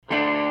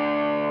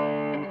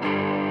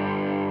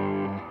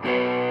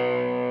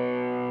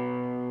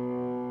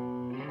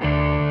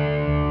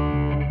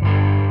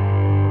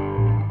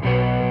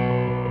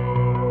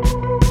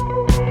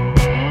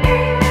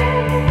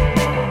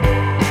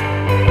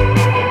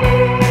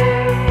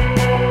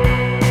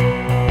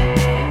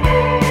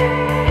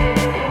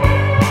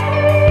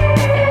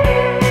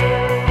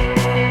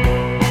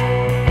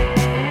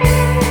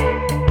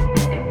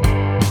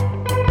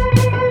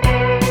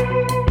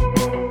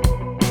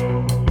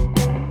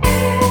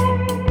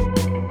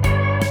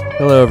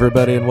Hello,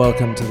 everybody, and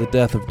welcome to the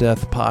Death of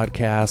Death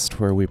podcast,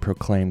 where we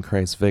proclaim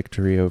Christ's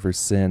victory over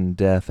sin,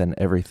 death, and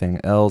everything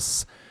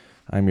else.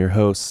 I'm your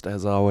host,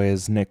 as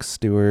always, Nick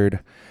Stewart.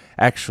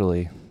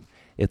 Actually,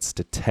 it's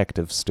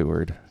Detective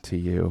Stewart to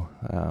you.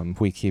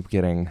 We keep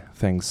getting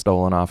things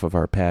stolen off of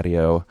our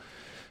patio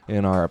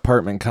in our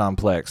apartment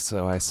complex,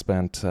 so I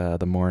spent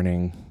the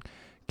morning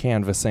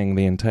canvassing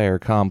the entire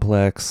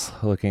complex,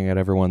 looking at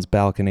everyone's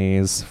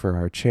balconies for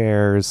our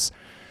chairs.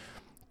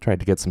 Tried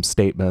to get some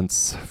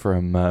statements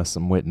from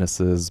some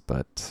witnesses,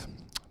 but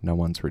no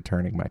one's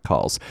returning my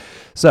calls.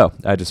 So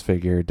I just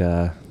figured,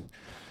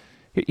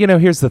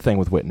 here's the thing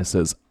with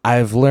witnesses.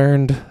 I've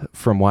learned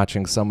from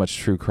watching so much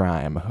true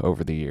crime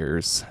over the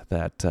years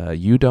that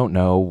you don't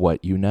know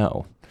what you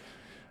know.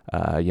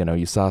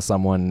 You saw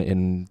someone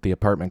in the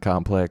apartment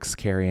complex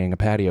carrying a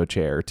patio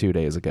chair 2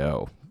 days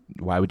ago.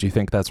 Why would you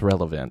think that's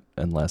relevant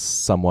unless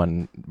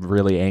someone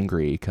really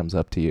angry comes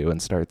up to you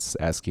and starts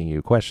asking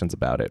you questions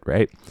about it,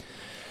 right?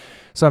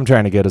 So I'm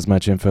trying to get as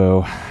much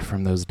info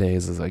from those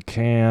days as I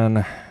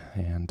can,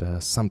 and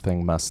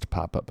something must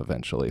pop up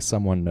eventually.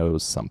 Someone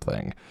knows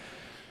something.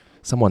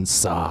 Someone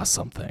saw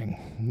something.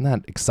 Isn't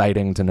that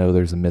exciting to know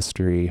there's a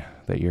mystery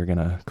that you're going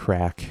to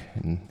crack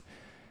and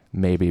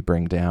maybe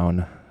bring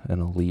down an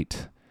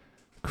elite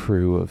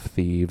crew of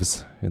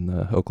thieves in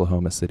the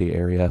Oklahoma City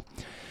area?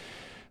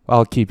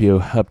 I'll keep you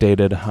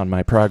updated on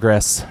my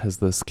progress as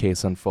this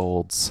case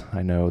unfolds.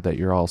 I know that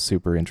you're all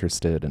super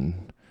interested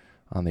and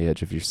on the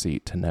edge of your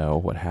seat to know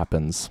what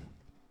happens.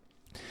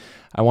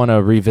 I want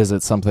to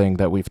revisit something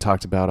that we've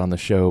talked about on the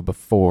show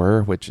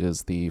before, which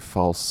is the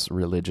false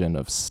religion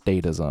of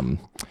statism.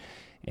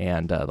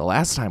 And the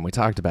last time we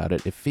talked about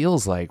it, it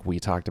feels like we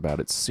talked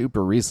about it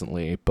super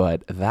recently,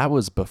 but that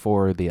was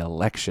before the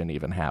election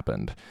even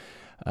happened.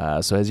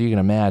 So as you can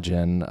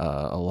imagine,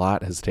 a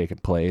lot has taken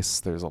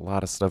place. There's a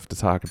lot of stuff to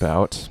talk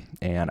about,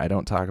 and I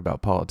don't talk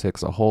about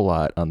politics a whole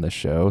lot on this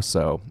show,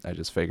 so I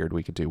just figured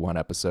we could do one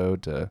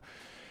episode to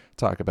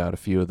talk about a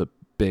few of the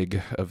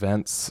big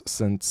events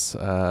since,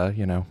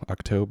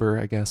 October,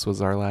 I guess, was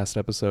our last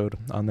episode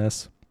on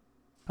this.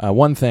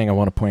 One thing I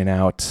want to point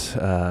out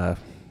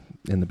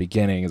in the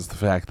beginning is the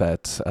fact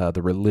that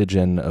the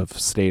religion of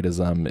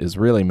statism is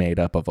really made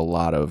up of a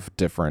lot of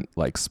different,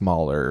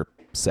 smaller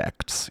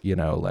sects.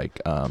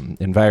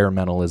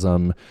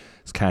 Environmentalism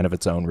is kind of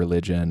its own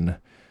religion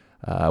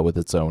with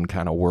its own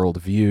kind of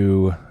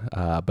worldview,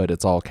 but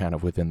it's all kind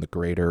of within the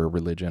greater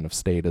religion of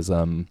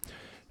statism.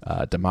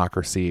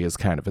 Democracy is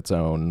kind of its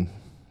own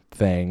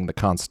thing. The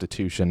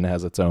Constitution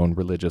has its own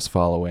religious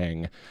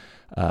following.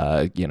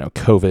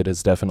 COVID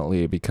has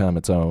definitely become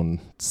its own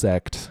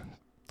sect,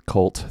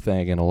 cult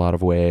thing in a lot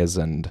of ways,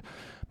 and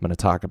I'm going to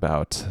talk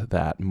about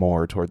that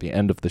more toward the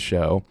end of the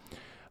show.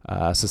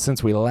 So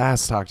since we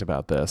last talked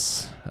about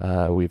this,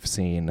 we've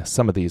seen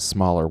some of these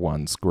smaller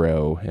ones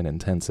grow in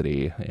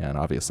intensity, and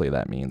obviously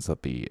that means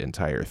that the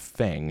entire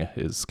thing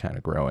is kind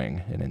of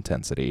growing in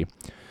intensity.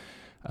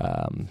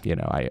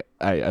 I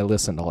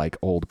listen to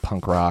old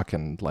punk rock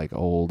and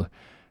old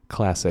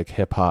classic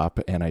hip hop,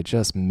 and I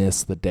just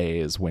miss the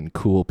days when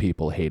cool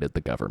people hated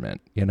the government,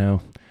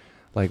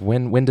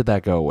 when did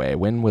that go away?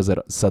 When was it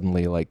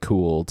suddenly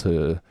cool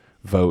to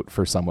vote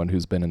for someone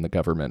who's been in the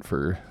government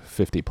for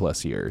 50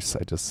 plus years?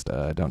 I just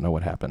don't know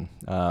what happened.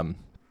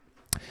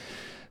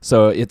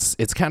 So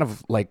it's kind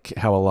of like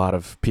how a lot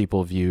of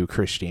people view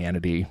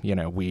Christianity.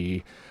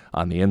 We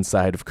on the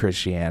inside of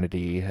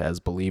Christianity as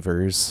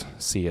believers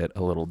see it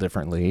a little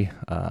differently.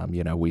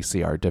 We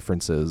see our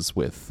differences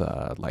with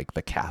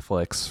the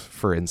Catholics,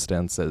 for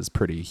instance, as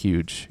pretty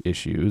huge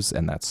issues,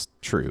 and that's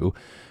true.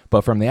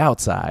 But from the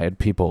outside,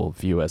 people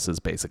view us as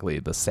basically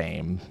the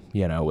same,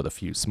 with a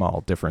few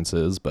small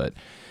differences. But,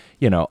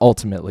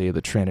 ultimately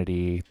the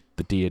Trinity,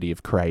 the deity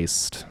of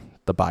Christ,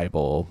 the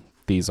Bible,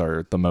 these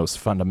are the most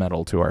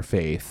fundamental to our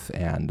faith,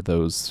 and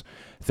those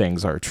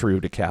things are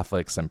true to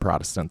Catholics and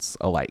Protestants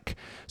alike.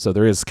 So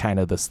there is kind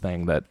of this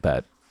thing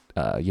that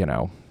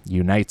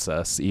unites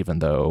us, even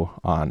though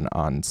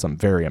on some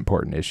very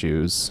important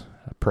issues,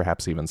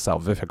 perhaps even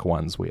salvific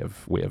ones, we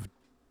have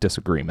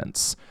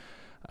disagreements.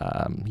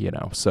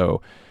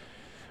 So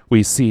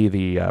we see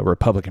the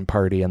Republican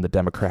Party and the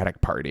Democratic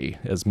Party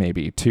as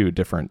maybe two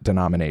different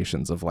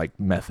denominations of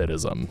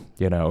Methodism.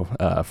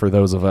 For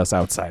those of us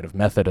outside of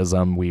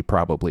Methodism, we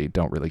probably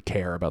don't really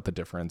care about the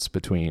difference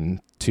between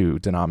two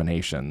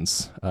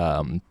denominations.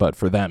 But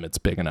for them, it's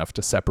big enough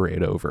to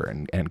separate over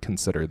and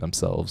consider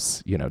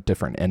themselves,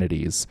 different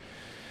entities.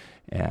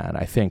 And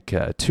I think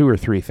 2 or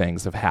 3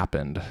 things have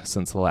happened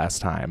since the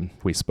last time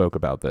we spoke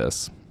about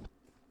this.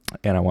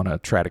 And I want to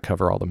try to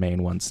cover all the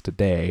main ones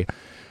today.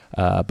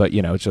 But,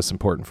 it's just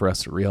important for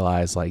us to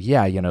realize,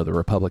 the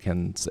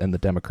Republicans and the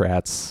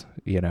Democrats,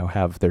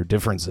 have their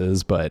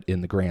differences, but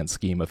in the grand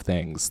scheme of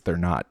things, they're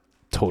not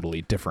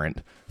totally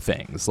different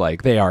things.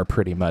 They are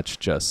pretty much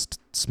just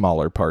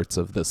smaller parts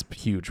of this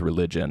huge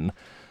religion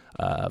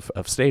of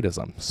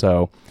statism.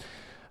 So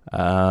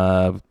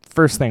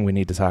first thing we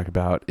need to talk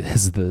about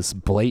is this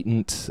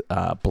blatant,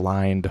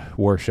 blind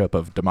worship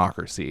of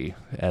democracy,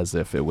 as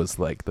if it was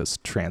this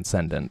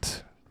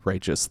transcendent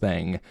righteous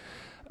thing.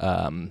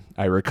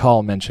 I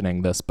recall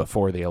mentioning this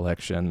before the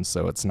election,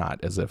 so it's not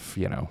as if,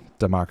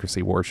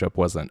 democracy worship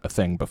wasn't a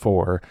thing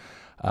before,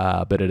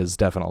 but it has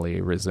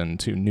definitely risen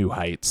to new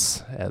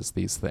heights, as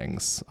these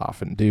things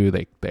often do.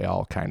 They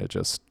all kind of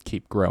just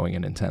keep growing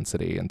in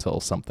intensity until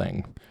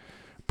something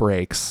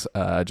breaks.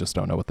 I just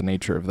don't know what the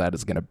nature of that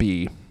is going to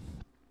be.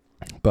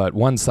 But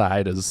one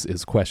side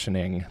is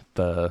questioning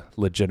the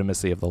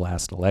legitimacy of the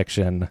last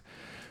election.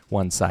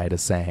 One side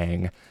is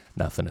saying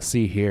nothing to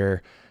see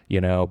here.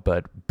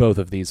 But both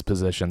of these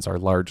positions are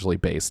largely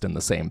based in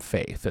the same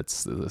faith.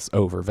 It's this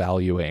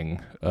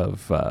overvaluing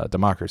of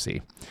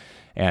democracy.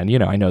 And,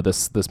 I know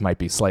this might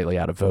be slightly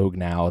out of vogue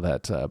now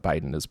that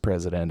Biden is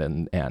president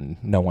and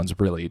no one's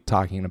really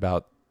talking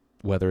about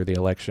whether the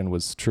election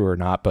was true or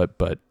not. But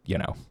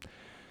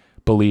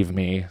believe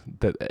me,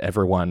 that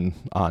everyone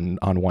on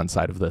one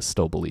side of this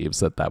still believes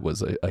that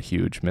was a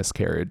huge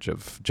miscarriage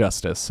of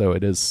justice. So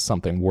it is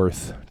something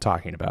worth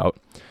talking about.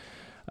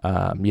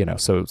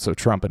 So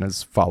Trump and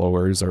his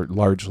followers are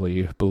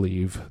largely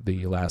believe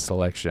the last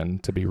election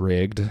to be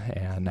rigged,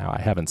 and now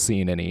I haven't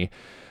seen any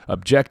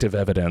objective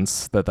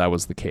evidence that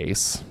was the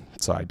case.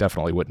 So I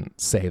definitely wouldn't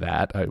say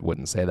that. I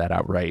wouldn't say that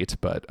outright,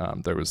 but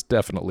there was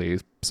definitely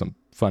some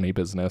funny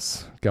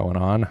business going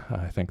on.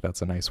 I think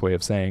that's a nice way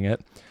of saying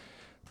it.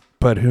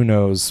 But who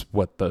knows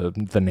what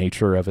the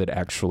nature of it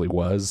actually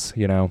was,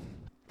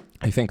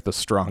 I think the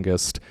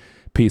strongest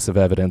piece of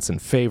evidence in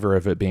favor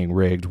of it being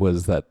rigged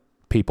was that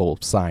people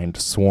signed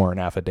sworn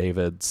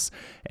affidavits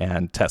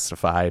and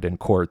testified in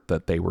court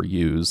that they were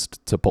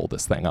used to pull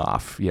this thing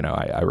off.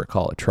 I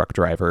recall a truck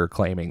driver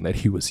claiming that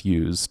he was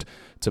used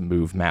to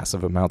move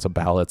massive amounts of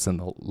ballots in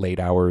the late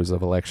hours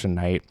of election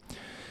night.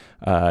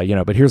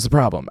 But here's the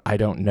problem. I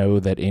don't know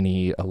that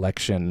any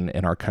election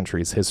in our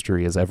country's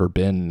history has ever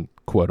been,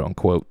 quote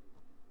unquote,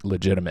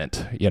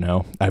 legitimate.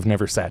 I've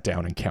never sat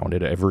down and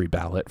counted every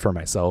ballot for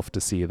myself to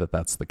see that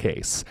that's the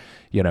case.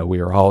 We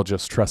are all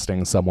just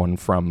trusting someone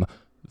from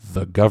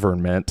the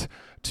government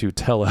to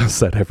tell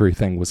us that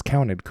everything was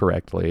counted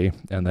correctly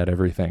and that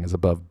everything is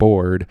above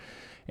board.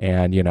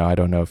 And, I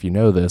don't know if you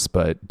know this,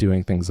 but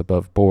doing things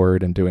above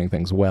board and doing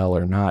things well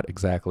are not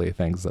exactly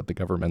things that the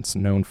government's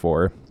known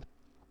for.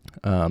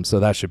 So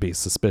that should be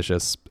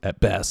suspicious at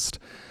best.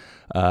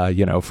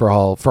 For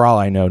all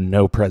I know,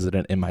 no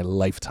president in my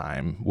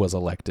lifetime was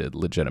elected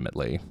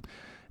legitimately.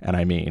 And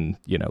I mean,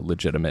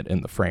 legitimate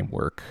in the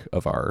framework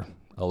of our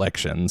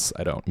elections.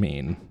 I don't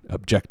mean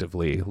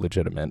objectively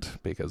legitimate,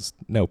 because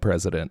no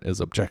president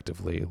is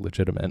objectively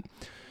legitimate.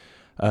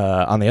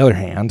 On the other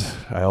hand,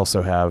 I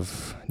also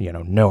have,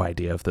 no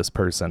idea if this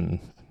person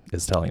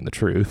is telling the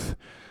truth.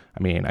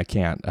 I mean, I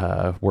can't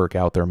work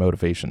out their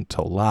motivation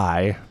to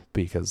lie,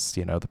 because,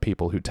 the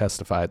people who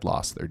testified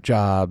lost their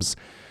jobs,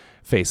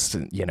 faced,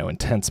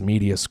 intense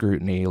media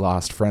scrutiny,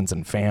 lost friends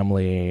and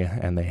family,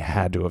 and they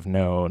had to have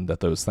known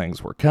that those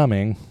things were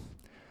coming.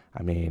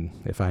 I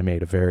mean, if I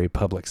made a very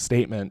public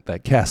statement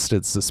that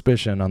casted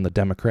suspicion on the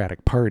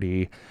Democratic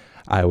Party,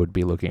 I would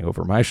be looking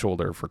over my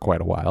shoulder for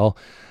quite a while,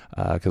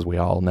 because we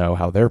all know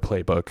how their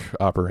playbook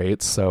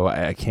operates. So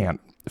I can't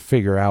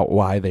figure out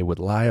why they would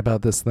lie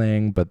about this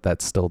thing, but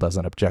that still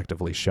doesn't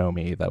objectively show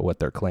me that what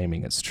they're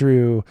claiming is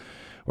true,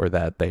 or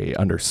that they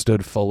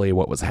understood fully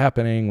what was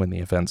happening when the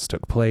events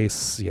took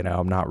place.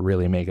 I'm not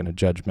really making a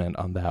judgment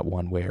on that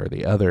one way or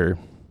the other.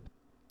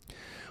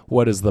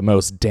 What is the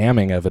most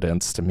damning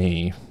evidence to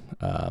me,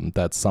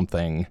 that's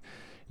something,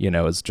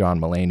 as John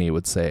Mulaney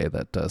would say,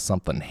 that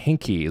something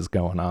hinky is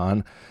going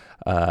on,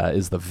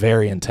 is the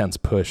very intense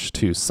push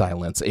to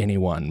silence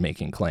anyone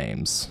making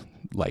claims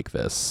like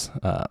this.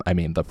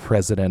 The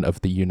president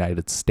of the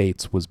United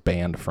States was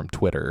banned from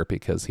Twitter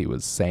because he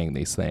was saying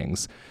these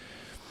things.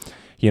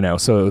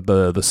 So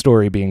the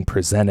story being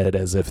presented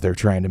as if they're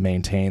trying to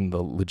maintain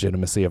the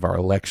legitimacy of our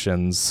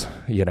elections,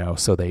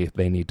 so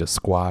they need to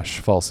squash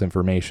false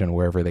information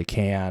wherever they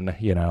can,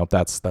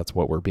 that's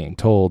what we're being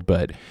told.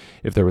 But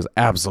if there was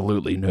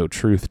absolutely no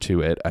truth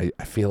to it, I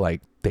feel like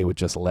they would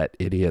just let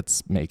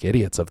idiots make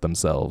idiots of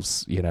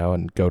themselves,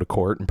 and go to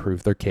court and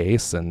prove their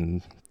case,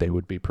 and they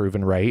would be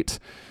proven right.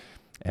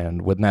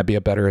 And wouldn't that be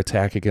a better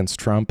attack against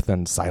Trump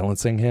than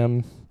silencing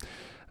him?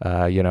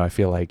 I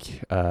feel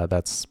like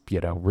that's,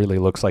 really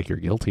looks like you're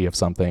guilty of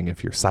something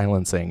if you're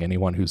silencing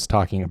anyone who's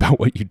talking about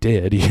what you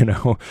did,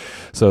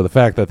 So the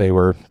fact that they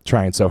were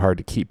trying so hard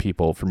to keep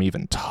people from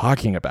even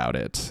talking about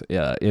it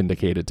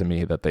indicated to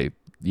me that they,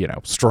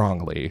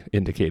 strongly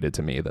indicated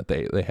to me that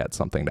they had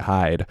something to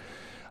hide.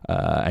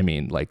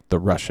 The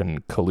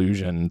Russian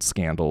collusion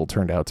scandal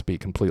turned out to be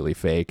completely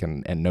fake,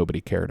 and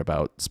nobody cared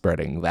about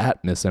spreading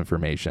that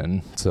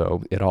misinformation.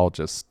 So it all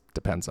just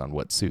depends on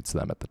what suits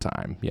them at the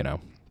time,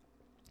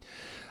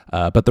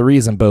 But the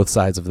reason both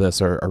sides of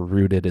this are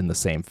rooted in the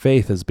same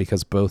faith is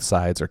because both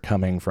sides are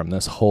coming from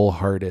this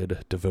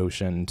wholehearted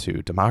devotion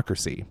to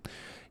democracy.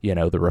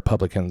 The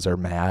Republicans are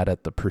mad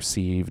at the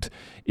perceived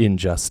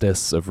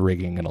injustice of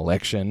rigging an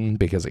election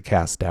because it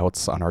casts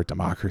doubts on our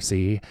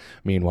democracy.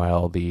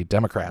 Meanwhile, the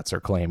Democrats are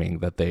claiming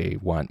that they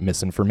want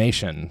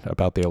misinformation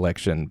about the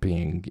election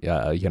being,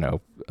 a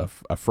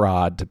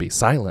fraud to be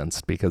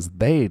silenced because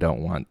they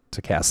don't want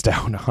to cast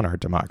doubt on our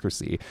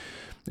democracy.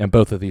 And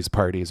both of these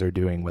parties are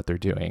doing what they're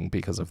doing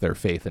because of their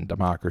faith in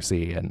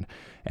democracy,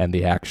 and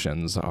the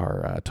actions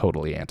are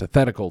totally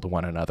antithetical to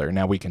one another.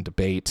 Now we can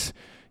debate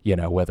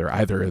whether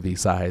either of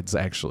these sides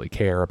actually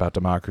care about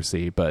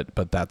democracy, but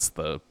that's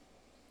the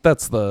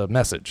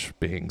message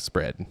being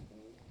spread.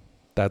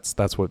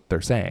 That's what they're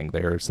saying.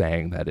 They're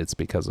saying that it's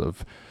because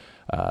of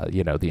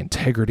the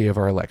integrity of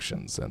our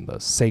elections and the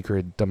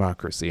sacred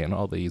democracy and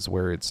all these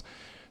words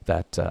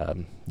that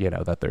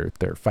that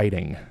they're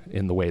fighting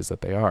in the ways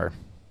that they are.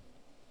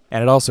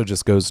 And it also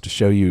just goes to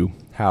show you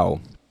how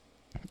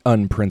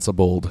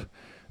unprincipled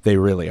they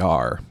really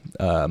are,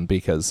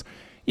 because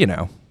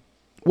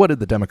what did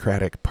the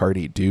Democratic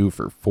Party do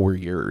for 4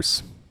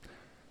 years?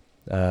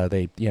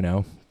 They,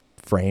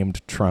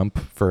 framed Trump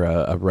for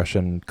a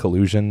Russian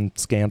collusion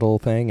scandal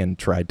thing and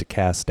tried to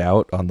cast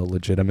doubt on the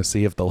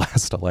legitimacy of the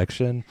last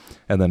election.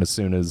 And then as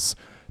soon as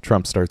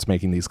Trump starts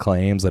making these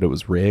claims that it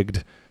was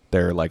rigged,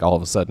 they're like all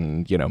of a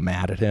sudden,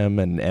 mad at him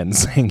and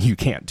saying you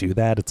can't do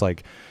that. It's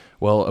like,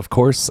 well, of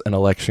course an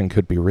election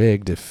could be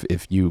rigged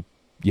if you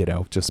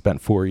just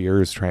spent 4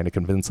 years trying to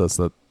convince us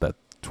that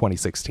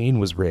 2016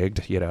 was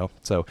rigged,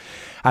 So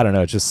I don't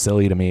know. It's just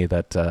silly to me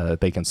that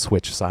they can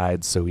switch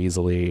sides so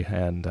easily,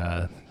 and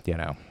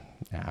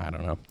I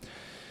don't know.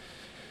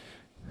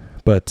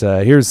 But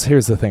here's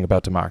the thing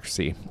about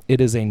democracy.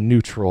 It is a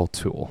neutral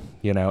tool.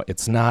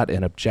 It's not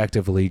an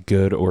objectively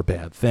good or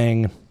bad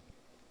thing.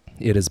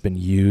 It has been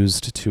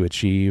used to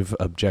achieve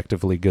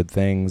objectively good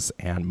things,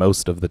 and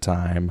most of the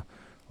time,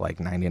 like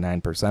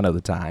 99% of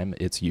the time,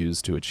 it's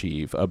used to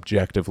achieve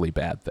objectively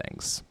bad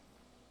things.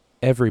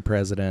 Every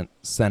president,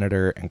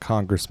 senator, and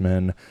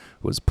congressman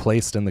was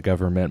placed in the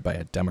government by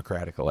a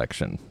democratic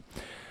election.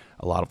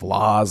 A lot of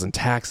laws and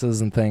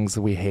taxes and things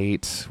that we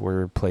hate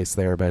were placed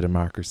there by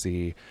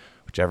democracy.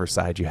 Whichever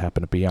side you happen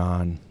to be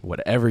on,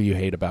 whatever you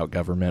hate about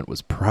government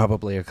was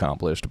probably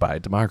accomplished by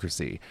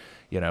democracy.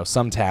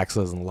 Some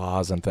taxes and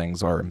laws and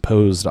things are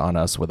imposed on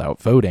us without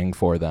voting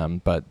for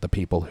them, but the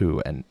people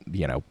who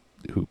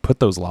put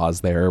those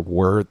laws there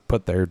were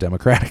put there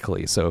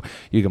democratically. So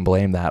you can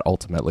blame that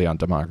ultimately on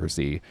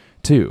democracy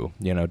too.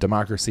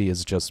 Democracy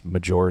is just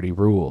majority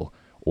rule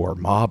or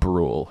mob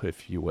rule,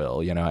 if you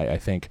will. I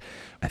think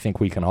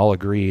we can all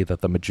agree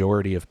that the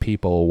majority of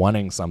people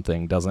wanting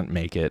something doesn't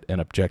make it an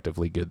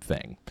objectively good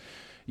thing.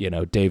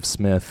 Dave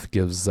Smith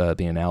gives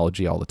the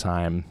analogy all the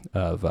time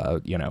of,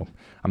 I'm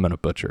going to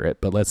butcher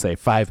it, but let's say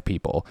 5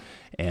 people,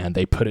 and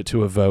they put it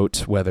to a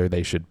vote whether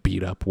they should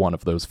beat up one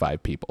of those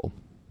 5 people.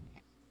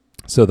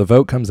 So the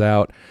vote comes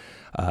out,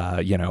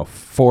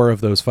 4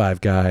 of those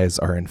 5 guys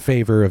are in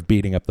favor of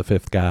beating up the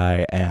 5th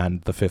guy,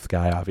 and the 5th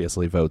guy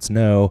obviously votes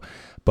no,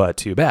 but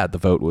too bad, the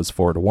vote was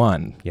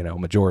 4-1,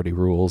 majority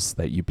rules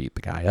that you beat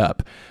the guy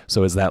up.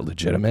 So is that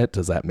legitimate?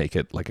 Does that make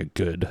it like a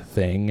good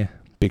thing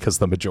because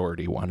the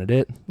majority wanted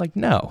it? Like,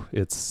 no,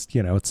 it's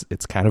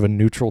kind of a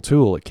neutral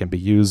tool. It can be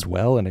used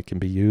well and it can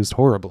be used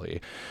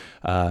horribly.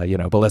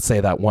 But let's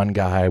say that one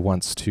guy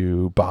wants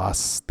to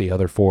boss the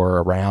other 4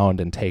 around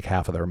and take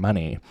half of their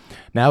money.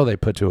 Now they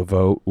put to a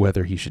vote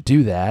whether he should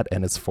do that,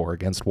 and it's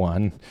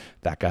 4-1.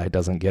 That guy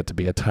doesn't get to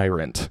be a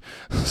tyrant.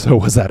 So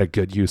was that a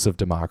good use of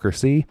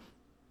democracy?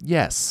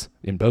 Yes.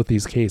 In both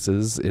these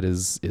cases, it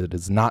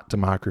is not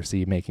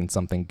democracy making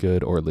something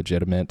good or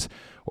legitimate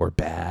or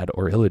bad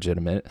or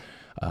illegitimate.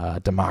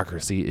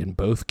 Democracy in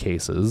both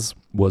cases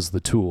was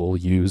the tool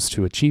used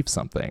to achieve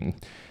something.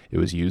 It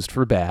was used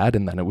for bad,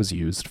 and then it was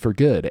used for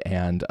good.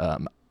 And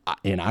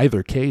in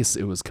either case,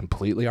 it was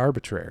completely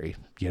arbitrary,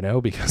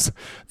 because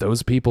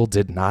those people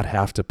did not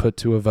have to put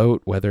to a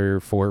vote whether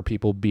 4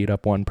 people beat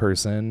up one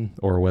person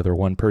or whether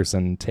one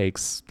person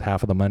takes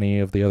half of the money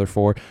of the other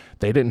 4.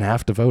 They didn't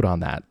have to vote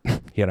on that,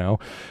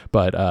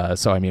 But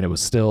so, it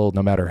was still,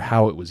 no matter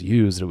how it was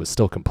used, it was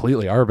still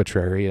completely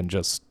arbitrary and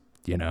just,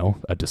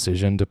 a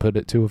decision to put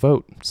it to a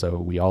vote. So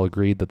we all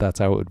agreed that that's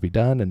how it would be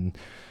done, and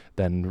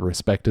then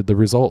respected the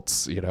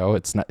results.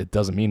 It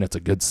doesn't mean it's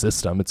a good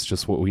system. It's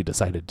just what we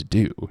decided to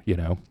do,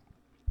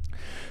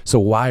 So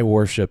why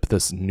worship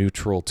this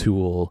neutral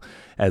tool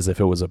as if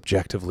it was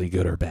objectively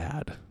good or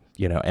bad?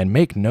 And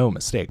make no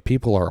mistake,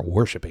 people are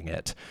worshiping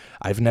it.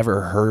 I've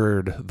never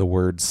heard the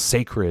word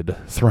sacred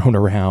thrown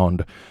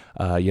around,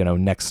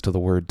 next to the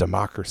word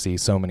democracy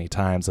so many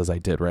times as I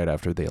did right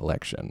after the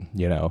election.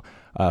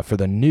 For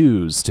the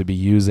news to be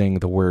using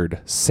the word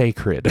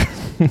sacred,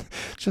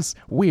 just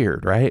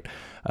weird, right?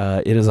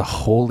 It is a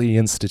holy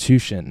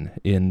institution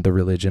in the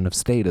religion of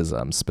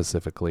statism,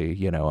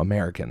 specifically,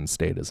 American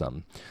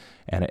statism.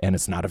 And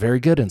it's not a very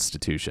good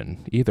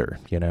institution either,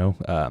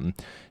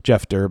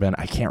 Jeff Durbin,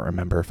 I can't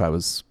remember if I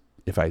was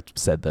if I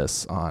said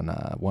this on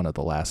one of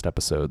the last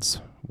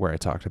episodes where I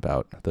talked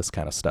about this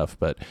kind of stuff,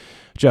 but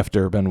Jeff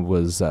Durbin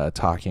was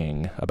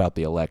talking about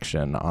the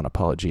election on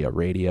Apologia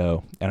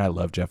Radio, and I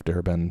love Jeff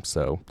Durbin,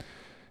 so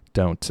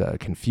don't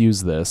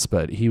confuse this,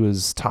 but he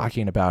was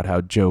talking about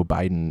how Joe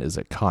Biden is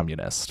a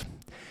communist.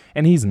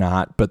 And he's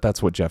not, but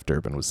that's what Jeff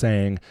Durbin was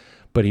saying.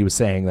 But he was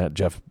saying that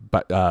Joe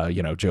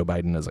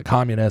Biden is a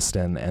communist,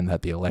 and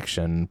that the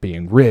election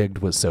being rigged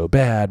was so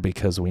bad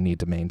because we need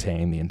to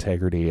maintain the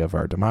integrity of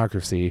our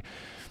democracy.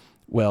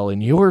 Well,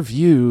 in your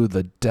view,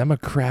 the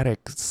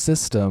democratic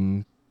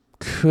system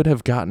could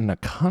have gotten a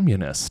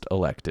communist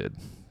elected,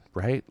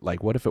 right?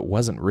 Like, what if it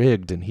wasn't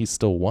rigged and he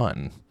still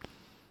won?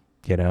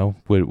 You know,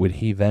 would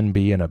he then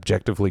be an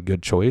objectively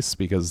good choice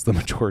because the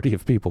majority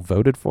of people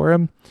voted for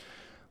him?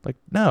 Like,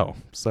 no.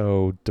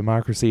 So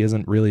democracy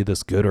isn't really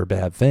this good or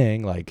bad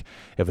thing. Like,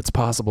 if it's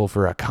possible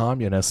for a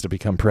communist to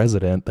become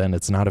president, then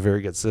it's not a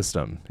very good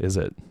system, is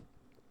it?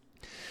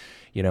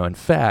 You know, in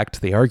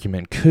fact, the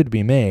argument could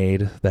be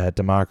made that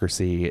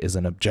democracy is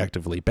an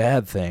objectively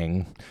bad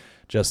thing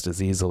just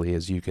as easily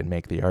as you can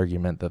make the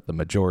argument that the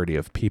majority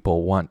of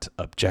people want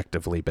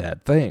objectively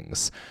bad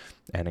things.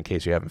 And in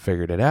case you haven't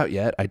figured it out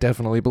yet, I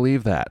definitely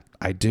believe that.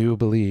 I do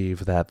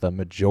believe that the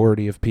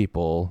majority of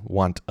people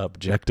want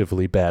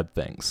objectively bad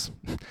things.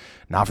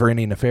 Not for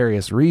any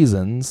nefarious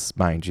reasons,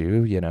 mind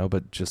you,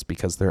 but just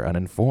because they're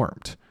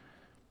uninformed.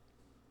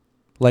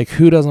 Like,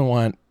 who doesn't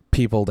want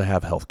people to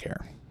have health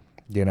care?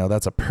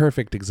 That's a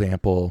perfect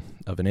example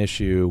of an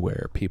issue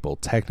where people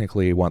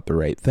technically want the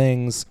right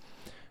things,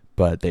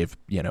 but they've,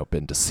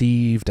 been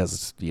deceived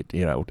as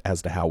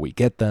to how we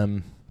get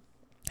them.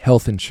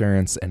 Health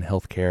insurance and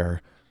health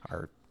care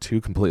are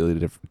two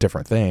completely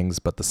different things,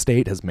 but the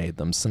state has made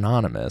them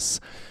synonymous.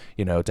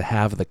 To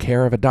have the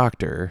care of a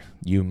doctor,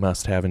 you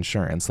must have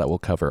insurance that will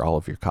cover all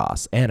of your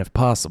costs. And if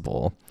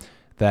possible,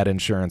 that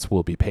insurance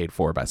will be paid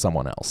for by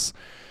someone else.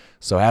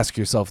 So ask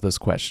yourself this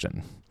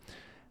question.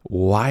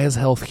 Why has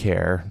health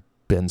care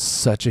been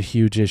such a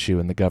huge issue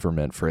in the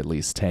government for at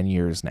least 10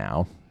 years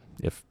now,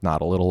 if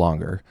not a little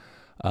longer,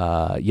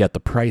 yet the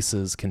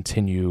prices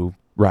continue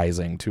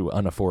rising to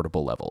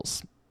unaffordable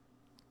levels?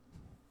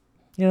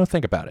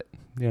 Think about it.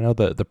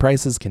 The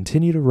prices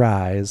continue to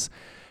rise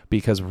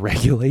because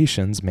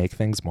regulations make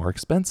things more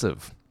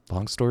expensive.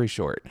 Long story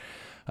short,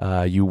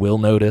 you will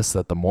notice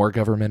that the more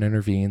government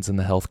intervenes in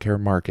the healthcare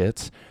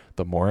market,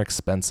 the more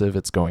expensive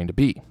it's going to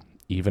be,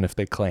 even if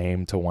they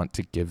claim to want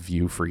to give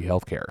you free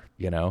healthcare.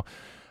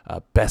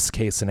 Best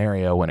case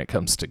scenario when it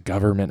comes to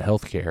government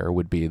healthcare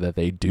would be that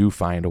they do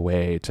find a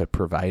way to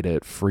provide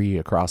it free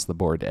across the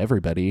board to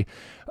everybody.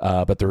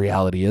 But the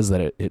reality is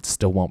that it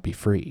still won't be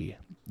free.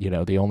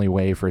 The only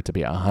way for it to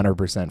be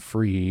 100%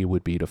 free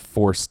would be to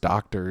force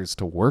doctors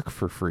to work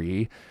for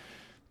free.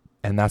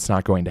 And that's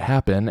not going to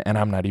happen. And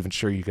I'm not even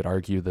sure you could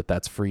argue that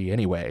that's free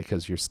anyway,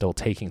 because you're still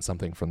taking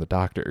something from the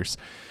doctors.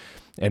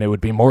 And it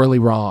would be morally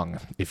wrong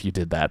if you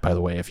did that, by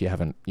the way, if you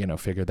haven't,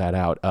 figured that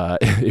out.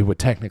 It would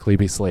technically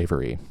be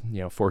slavery,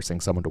 forcing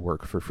someone to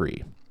work for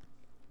free.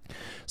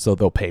 So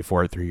they'll pay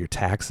for it through your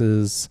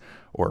taxes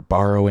or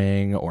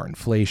borrowing or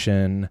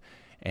inflation.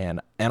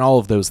 And all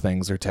of those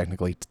things are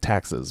technically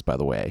taxes, by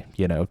the way.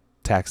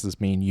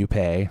 Taxes mean you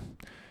pay.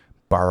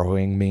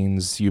 Borrowing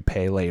means you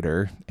pay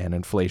later. And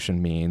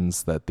inflation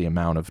means that the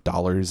amount of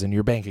dollars in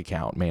your bank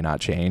account may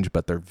not change,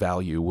 but their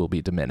value will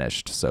be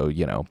diminished. So,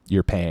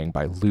 you're paying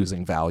by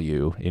losing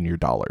value in your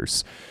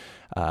dollars.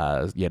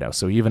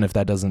 So even if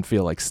that doesn't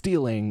feel like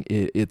stealing,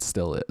 it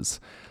still is.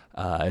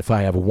 If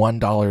I have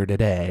 $1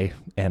 today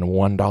and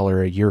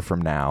 $1 a year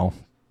from now,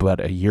 but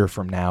a year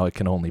from now it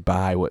can only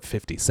buy what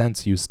 50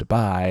 cents used to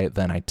buy,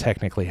 then I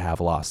technically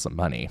have lost some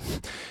money.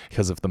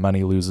 Because if the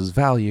money loses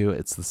value,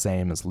 it's the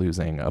same as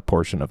losing a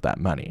portion of that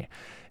money.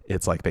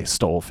 It's like they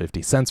stole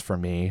 50 cents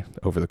from me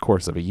over the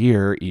course of a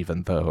year,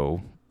 even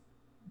though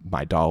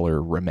my dollar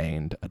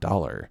remained a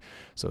dollar.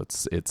 So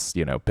it's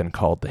been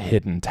called the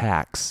hidden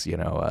tax,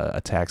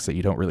 a tax that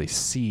you don't really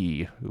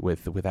see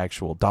with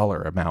actual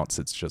dollar amounts.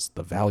 It's just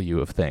the value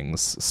of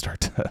things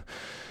start to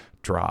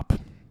drop.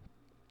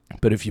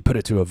 But if you put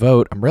it to a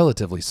vote, I'm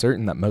relatively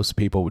certain that most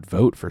people would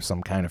vote for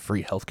some kind of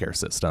free healthcare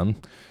system.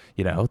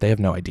 They have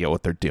no idea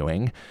what they're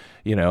doing,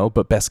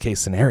 but best case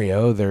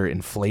scenario, they're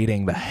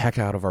inflating the heck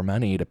out of our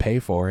money to pay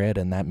for it.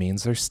 And that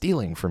means they're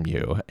stealing from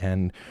you.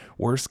 And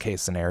worst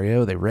case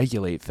scenario, they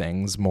regulate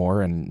things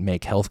more and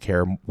make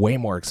healthcare way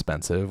more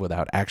expensive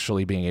without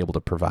actually being able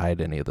to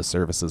provide any of the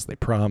services they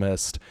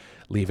promised,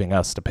 leaving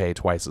us to pay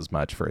twice as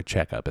much for a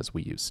checkup as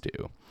we used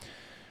to.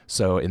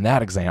 So in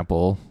that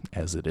example,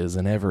 as it is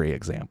in every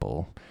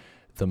example,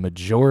 the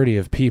majority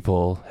of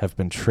people have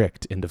been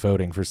tricked into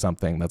voting for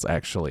something that's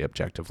actually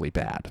objectively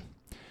bad.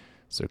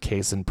 So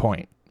case in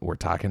point, we're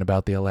talking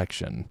about the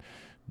election.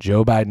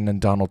 Joe Biden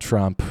and Donald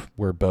Trump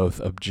were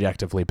both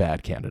objectively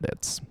bad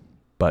candidates.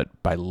 But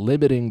by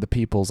limiting the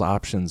people's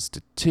options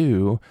to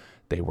two,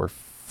 They were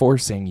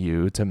forcing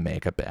you to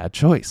make a bad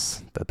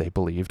choice that they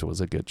believed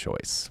was a good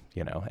choice,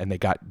 and they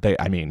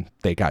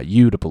got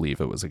you to believe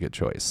it was a good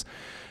choice.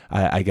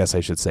 I guess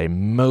I should say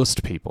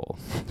most people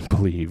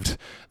believed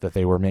that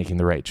they were making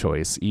the right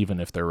choice,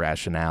 even if their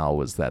rationale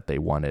was that they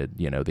wanted,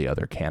 the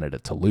other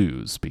candidate to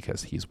lose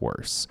because he's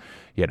worse.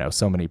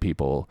 So many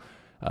people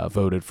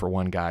voted for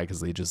one guy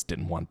because they just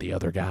didn't want the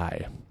other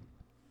guy.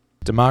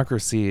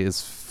 Democracy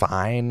is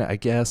fine, I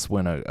guess,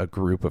 when a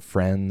group of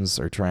friends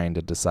are trying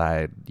to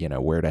decide,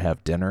 where to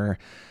have dinner,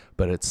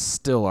 but it's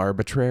still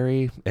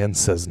arbitrary and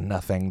says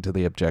nothing to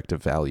the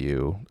objective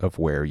value of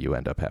where you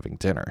end up having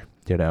dinner.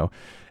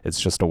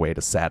 It's just a way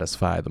to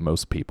satisfy the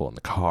most people in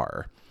the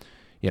car.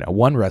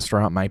 One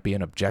restaurant might be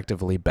an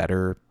objectively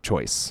better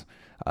choice.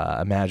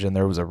 Imagine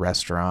there was a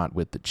restaurant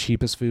with the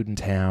cheapest food in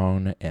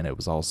town, and it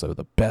was also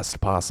the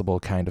best possible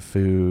kind of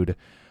food.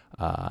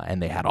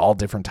 And they had all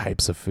different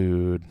types of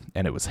food,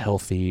 and it was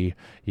healthy.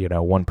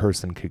 One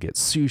person could get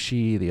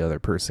sushi, the other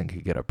person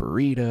could get a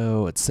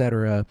burrito,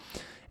 etc.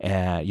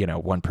 And,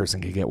 one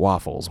person could get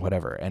waffles,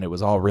 whatever. And it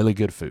was all really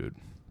good food,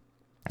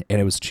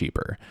 and it was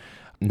cheaper.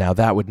 Now,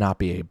 that would not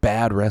be a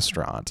bad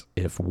restaurant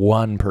if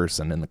one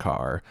person in the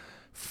car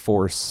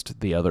forced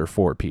the other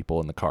 4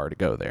 people in the car to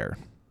go there.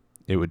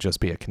 It would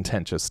just be a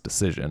contentious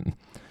decision.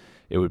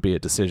 It would be a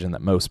decision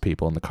that most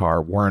people in the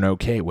car weren't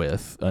okay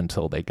with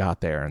until they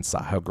got there and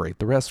saw how great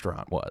the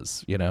restaurant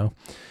was,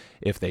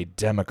 If they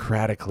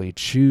democratically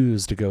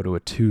choose to go to a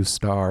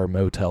 2-star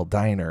motel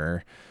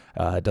diner,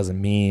 it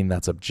doesn't mean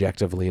that's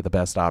objectively the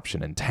best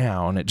option in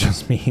town. It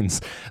just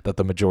means that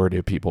the majority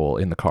of people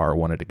in the car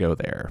wanted to go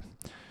there.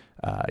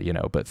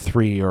 But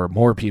 3 or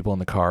more people in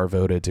the car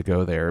voted to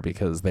go there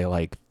because they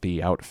like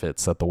the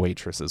outfits that the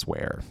waitresses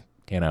wear.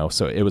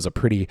 So it was a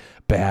pretty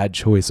bad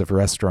choice of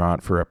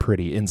restaurant for a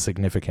pretty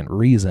insignificant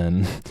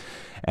reason.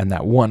 And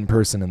that one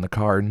person in the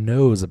car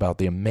knows about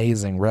the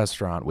amazing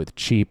restaurant with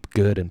cheap,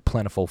 good, and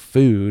plentiful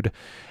food.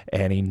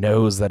 And he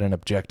knows that an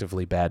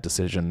objectively bad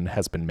decision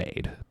has been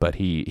made. But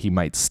he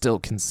might still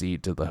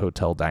concede to the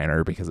hotel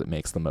diner because it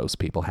makes the most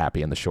people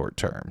happy in the short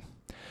term.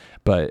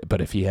 But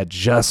if he had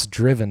just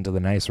driven to the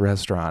nice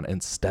restaurant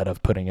instead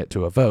of putting it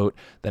to a vote,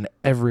 then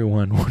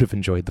everyone would have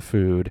enjoyed the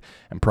food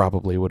and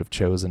probably would have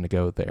chosen to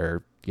go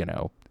there,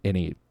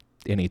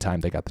 any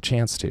time they got the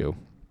chance to.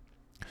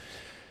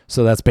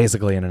 So that's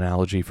basically an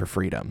analogy for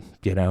freedom,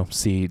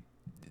 See,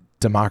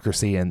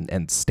 democracy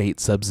and state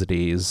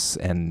subsidies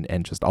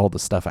and just all the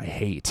stuff I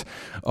hate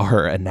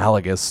are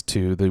analogous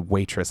to the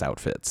waitress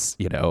outfits.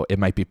 It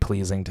might be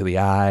pleasing to the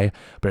eye,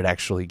 but it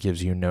actually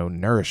gives you no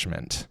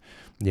nourishment.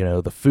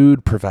 The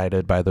food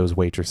provided by those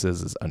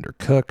waitresses is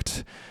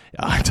undercooked.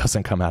 It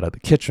doesn't come out of the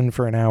kitchen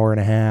for an hour and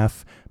a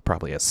half,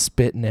 probably has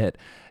spit in it,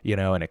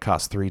 and it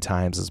costs 3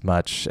 times as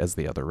much as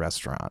the other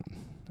restaurant.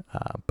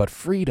 But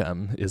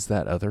freedom is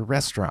that other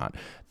restaurant,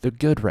 the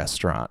good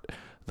restaurant,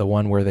 the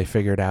one where they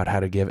figured out how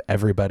to give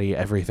everybody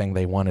everything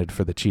they wanted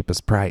for the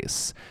cheapest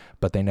price.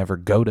 But they never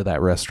go to that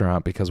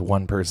restaurant because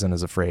one person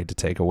is afraid to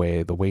take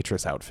away the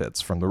waitress outfits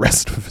from the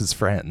rest of his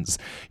friends.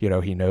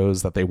 He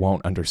knows that they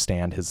won't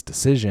understand his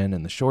decision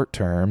in the short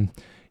term.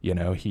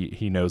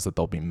 He knows that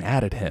they'll be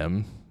mad at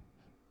him.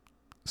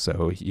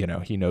 So,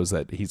 he knows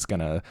that he's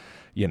going to,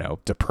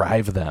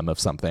 deprive them of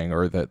something,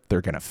 or that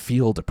they're going to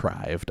feel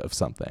deprived of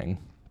something.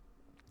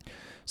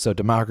 So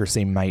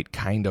democracy might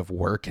kind of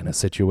work in a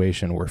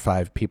situation where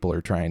 5 people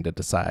are trying to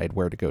decide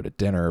where to go to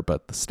dinner,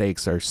 but the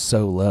stakes are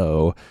so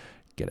low.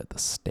 Get at the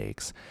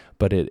stakes,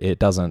 but it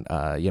doesn't,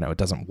 it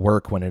doesn't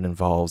work when it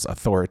involves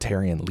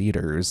authoritarian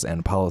leaders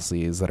and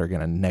policies that are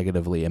going to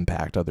negatively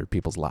impact other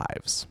people's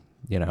lives,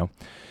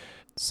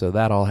 So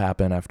that all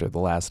happened after the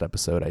last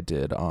episode I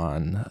did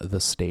on the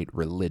state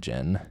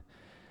religion.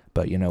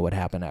 But you know what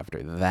happened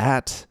after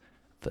that?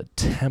 The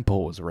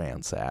temple was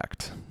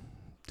ransacked.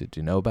 Did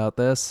you know about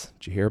this?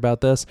 Did you hear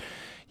about this?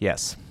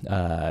 Yes.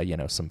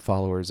 Some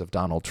followers of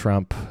Donald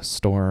Trump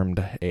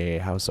stormed a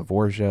house of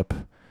worship,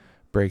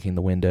 breaking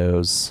the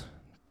windows,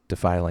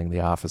 defiling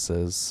the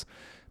offices.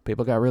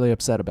 People got really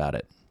upset about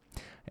it.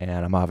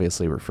 And I'm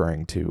obviously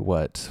referring to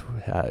what,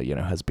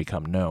 has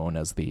become known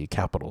as the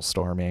Capitol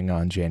storming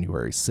on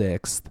January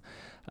 6th.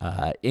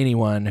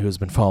 Anyone who's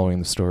been following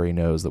the story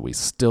knows that we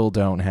still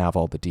don't have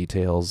all the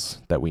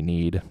details that we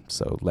need,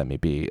 so let me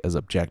be as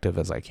objective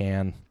as I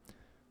can.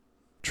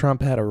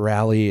 Trump had a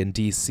rally in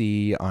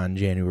D.C. on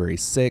January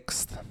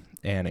 6th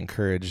and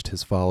encouraged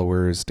his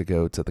followers to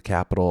go to the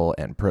Capitol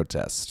and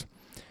protest.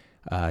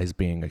 He's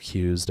being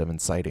accused of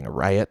inciting a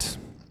riot.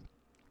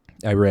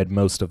 I read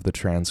most of the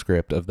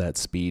transcript of that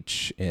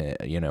speech,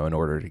 in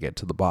order to get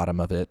to the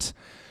bottom of it.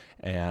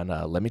 And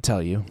let me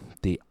tell you,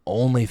 the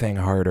only thing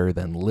harder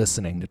than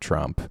listening to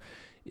Trump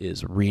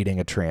is reading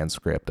a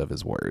transcript of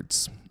his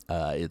words.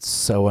 It's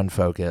so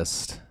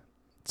unfocused.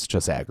 It's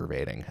just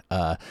aggravating.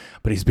 But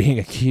he's being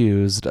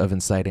accused of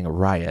inciting a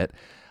riot.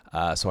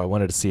 So I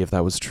wanted to see if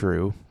that was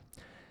true.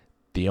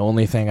 The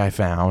only thing I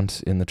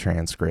found in the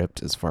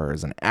transcript, as far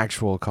as an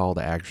actual call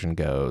to action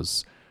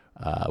goes,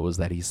 was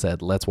that he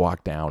said, "Let's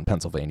walk down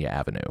Pennsylvania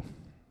Avenue."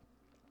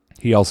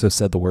 He also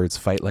said the words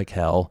 "fight like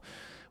hell,"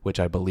 which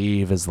I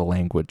believe is the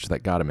language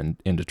that got him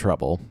into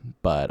trouble.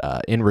 But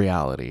in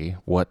reality,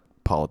 what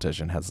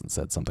politician hasn't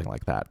said something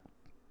like that?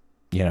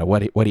 You know,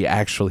 what he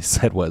actually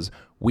said was,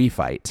 we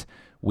fight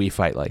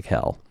like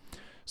hell.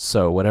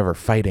 So whatever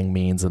fighting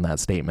means in that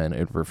statement,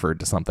 it referred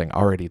to something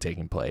already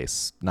taking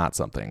place, not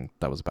something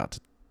that was about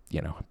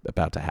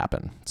to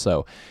happen.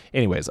 So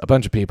anyways, a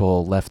bunch of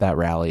people left that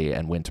rally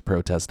and went to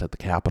protest at the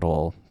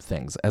Capitol.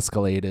 Things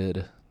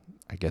escalated,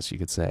 I guess you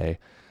could say.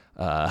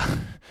 I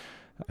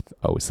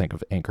always think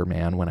of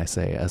Anchorman when I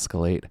say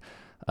escalate.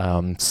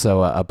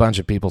 So a bunch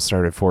of people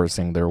started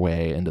forcing their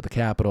way into the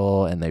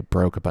Capitol, and they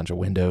broke a bunch of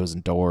windows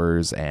and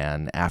doors.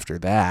 And after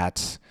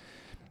that,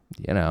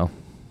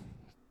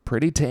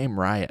 pretty tame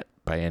riot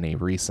by any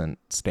recent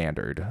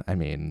standard. I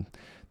mean,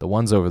 the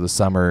ones over the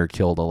summer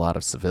killed a lot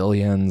of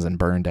civilians and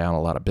burned down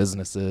a lot of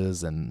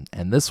businesses. And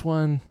this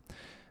one,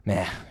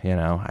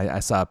 I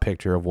saw a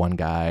picture of one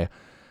guy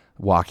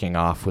walking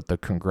off with the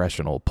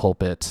congressional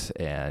pulpit,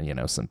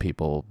 and, some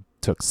people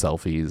took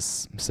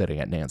selfies sitting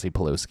at Nancy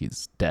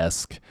Pelosi's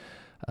desk.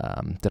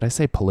 Did I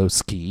say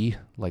Pelosi,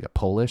 like a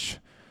Polish?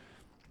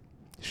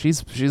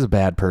 She's a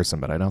bad person,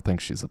 but I don't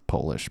think she's a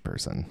Polish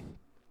person.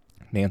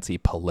 Nancy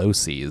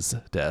Pelosi's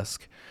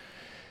desk.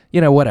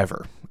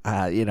 Whatever.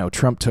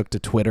 Trump took to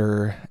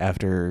Twitter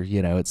after,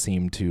 it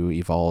seemed to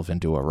evolve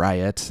into a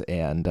riot,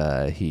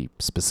 and he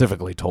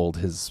specifically told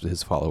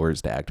his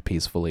followers to act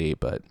peacefully,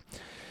 but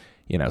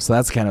so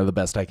that's kind of the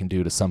best I can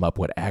do to sum up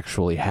what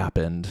actually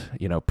happened.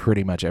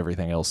 Pretty much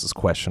everything else is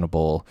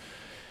questionable.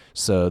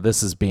 So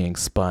this is being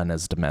spun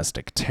as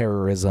domestic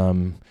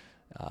terrorism,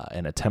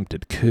 an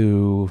attempted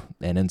coup,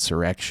 an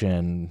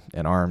insurrection,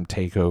 an armed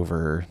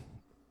takeover.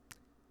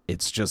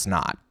 It's just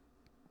not.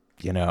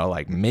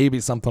 Maybe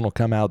something will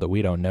come out that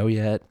we don't know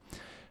yet,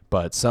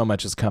 but so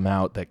much has come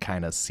out that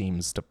kind of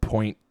seems to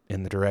point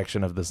in the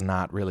direction of this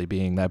not really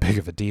being that big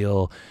of a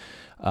deal.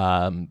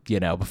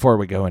 Before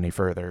we go any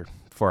further,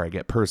 before I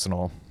get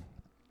personal,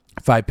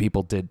 5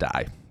 people did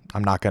die.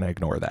 I'm not going to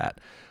ignore that.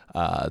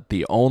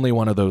 The only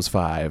one of those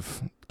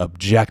 5,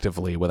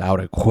 objectively, without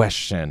a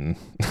question,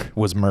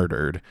 was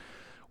murdered,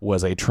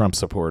 was a Trump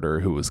supporter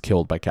who was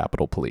killed by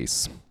Capitol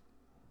Police.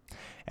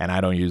 And I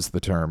don't use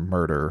the term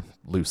murder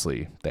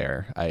loosely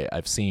there.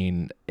 I've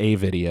seen a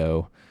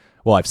video.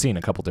 Well, I've seen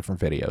a couple different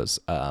videos.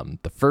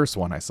 The first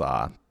one I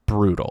saw,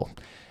 brutal.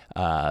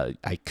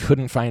 I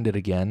couldn't find it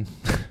again.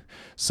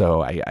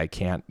 So I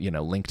can't,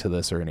 link to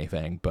this or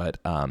anything. But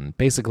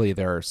basically,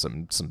 there are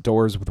some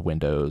doors with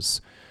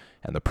windows,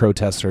 and the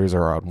protesters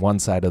are on one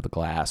side of the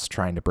glass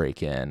trying to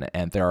break in,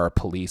 and there are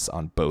police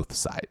on both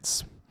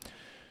sides.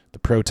 The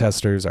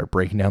protesters are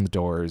breaking down the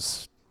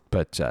doors,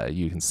 but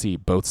you can see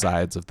both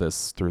sides of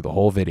this through the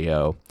whole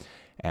video.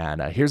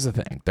 And here's the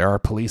thing. There are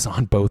police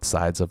on both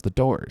sides of the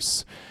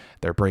doors.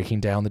 They're breaking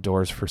down the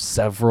doors for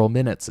several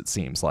minutes, it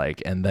seems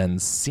like. And then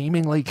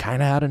seemingly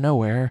kind of out of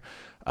nowhere,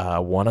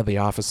 one of the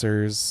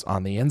officers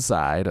on the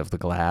inside of the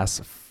glass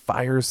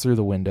fires through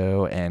the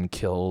window and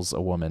kills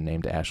a woman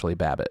named Ashley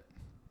Babbitt.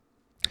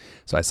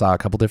 So I saw a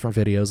couple different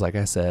videos, like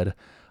I said.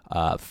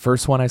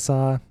 First one I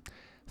saw,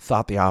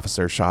 thought the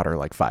officer shot her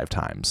like 5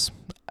 times.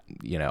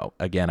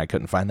 Again, I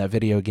couldn't find that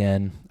video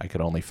again. I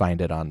could only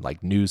find it on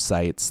like news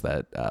sites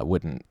that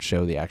wouldn't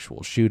show the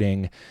actual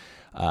shooting.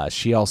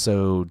 She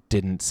also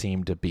didn't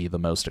seem to be the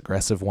most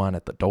aggressive one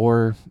at the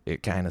door.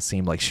 It kind of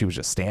seemed like she was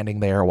just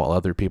standing there while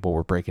other people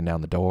were breaking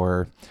down the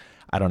door.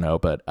 I don't know,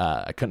 but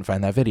I couldn't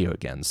find that video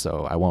again,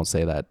 so I won't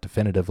say that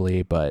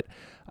definitively. But,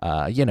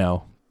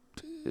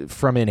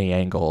 from any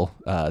angle,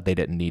 they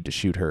didn't need to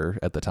shoot her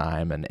at the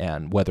time,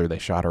 and whether they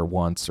shot her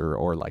once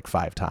or like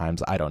 5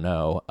 times, I don't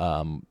know.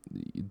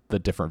 The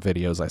different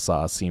videos I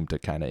saw seemed to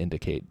kind of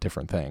indicate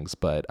different things,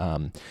 but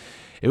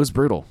it was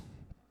brutal.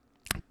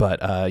 But,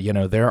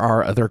 there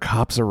are other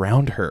cops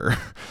around her.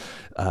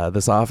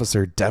 This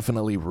officer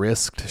definitely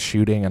risked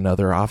shooting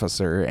another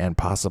officer and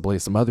possibly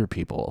some other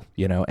people,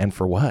 and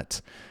for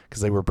what?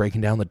 Because they were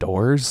breaking down the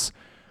doors?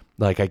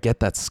 Like, I get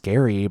that's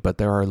scary, but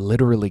there are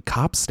literally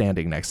cops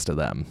standing next to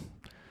them.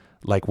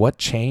 Like, what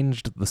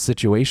changed the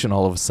situation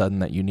all of a sudden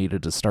that you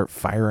needed to start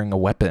firing a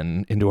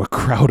weapon into a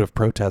crowd of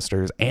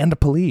protesters and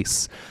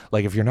police?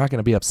 Like, if you're not going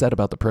to be upset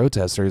about the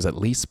protesters, at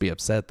least be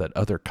upset that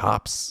other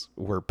cops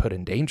were put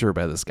in danger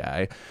by this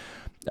guy.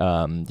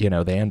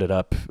 They ended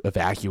up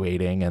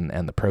evacuating,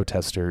 and the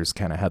protesters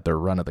kind of had their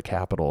run of the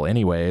Capitol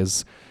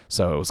anyways,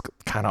 so it was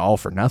kind of all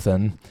for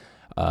nothing.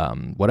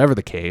 Whatever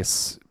the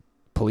case,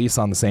 police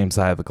on the same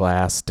side of the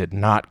glass did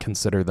not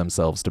consider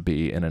themselves to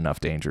be in enough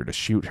danger to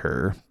shoot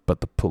her, but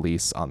the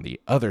police on the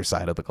other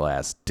side of the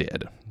glass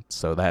did.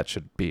 So that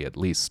should be at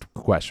least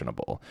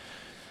questionable.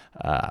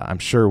 I'm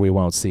sure we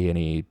won't see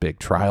any big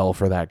trial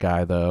for that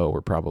guy, though.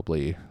 We're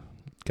probably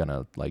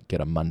gonna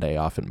get a Monday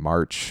off in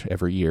March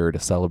every year to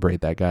celebrate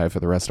that guy for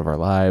the rest of our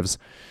lives.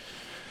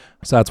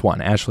 So that's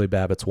one. Ashley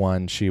Babbitt's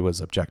one. She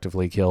was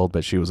objectively killed,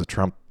 but she was a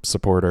Trump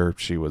supporter.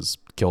 She was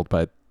killed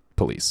by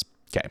police.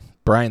 Okay.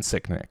 Brian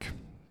Sicknick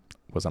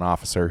was an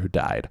officer who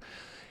died.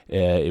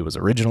 It was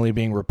originally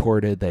being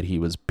reported that he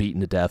was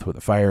beaten to death with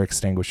a fire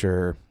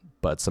extinguisher,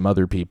 but some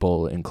other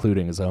people,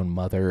 including his own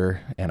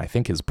mother and I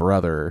think his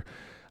brother,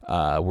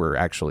 were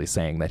actually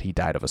saying that he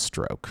died of a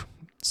stroke.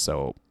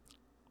 So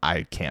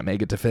I can't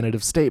make a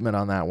definitive statement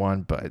on that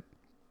one, but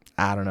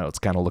I don't know. It's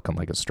kind of looking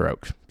like a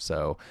stroke.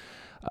 So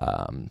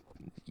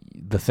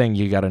the thing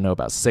you got to know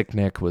about Sick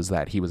Nick was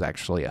that he was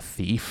actually a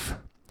thief.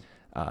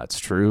 It's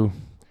true.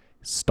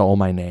 Stole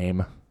my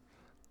name.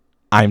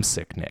 I'm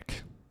Sick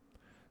Nick.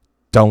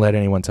 Don't let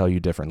anyone tell you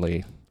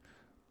differently.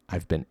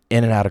 I've been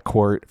in and out of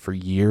court for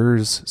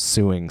years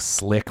suing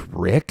Slick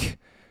Rick,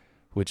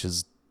 which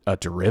is a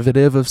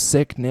derivative of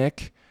Sick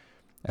Nick.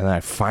 And then I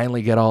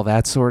finally get all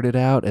that sorted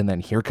out. And then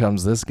here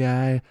comes this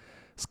guy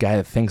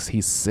that thinks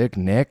he's Sick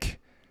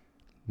Nick.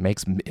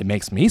 It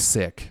makes me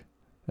sick.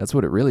 That's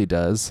what it really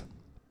does.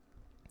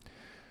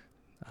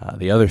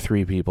 The other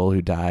 3 people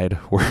who died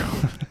were...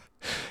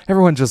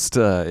 Everyone just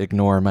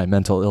ignore my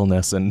mental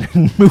illness and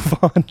move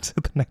on to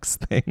the next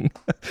thing.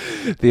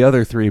 The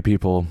other 3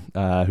 people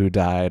who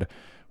died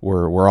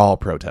were all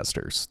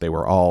protesters. They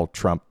were all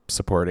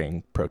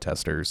Trump-supporting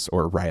protesters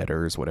or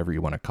rioters, whatever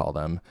you want to call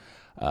them.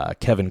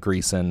 Kevin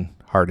Greason,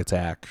 heart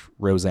attack.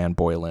 Roseanne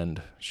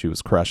Boyland, she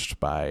was crushed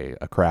by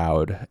a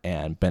crowd.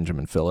 And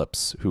Benjamin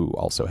Phillips, who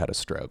also had a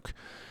stroke.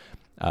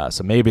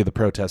 So maybe the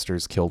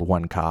protesters killed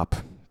one cop,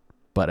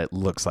 but it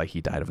looks like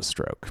he died of a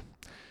stroke.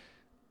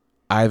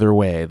 Either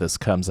way, this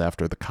comes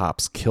after the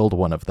cops killed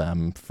one of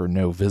them for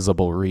no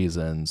visible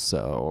reason,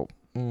 so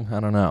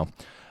I don't know.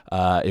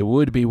 It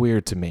would be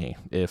weird to me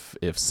if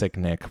Sick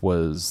Nick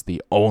was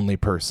the only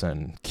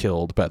person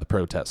killed by the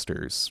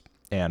protesters,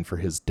 and for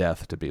his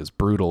death to be as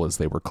brutal as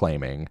they were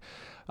claiming.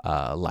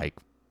 Like,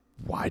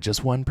 why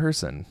just one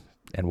person?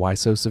 And why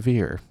so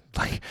severe?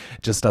 Like,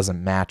 it just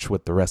doesn't match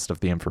with the rest of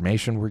the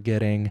information we're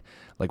getting.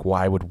 Like,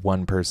 why would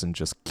one person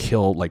just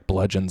kill, like,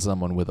 bludgeon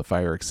someone with a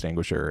fire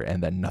extinguisher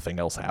and then nothing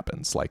else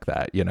happens like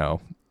that, you know?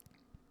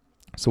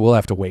 So we'll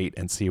have to wait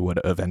and see what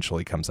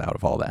eventually comes out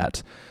of all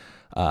that.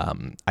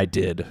 I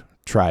did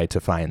try to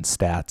find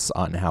stats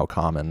on how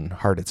common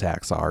heart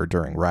attacks are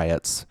during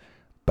riots,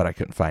 but I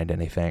couldn't find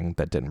anything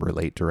that didn't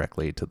relate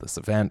directly to this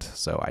event,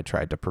 so I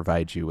tried to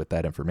provide you with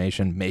that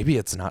information. Maybe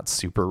it's not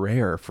super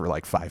rare for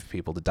like 5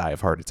 people to die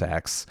of heart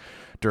attacks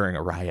during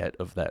a riot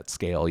of that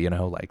scale, you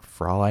know, like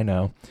for all I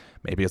know,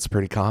 maybe it's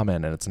pretty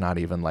common and it's not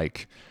even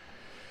like,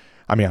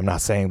 I mean, I'm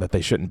not saying that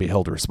they shouldn't be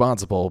held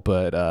responsible,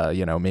 but,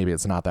 you know, maybe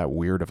it's not that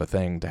weird of a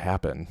thing to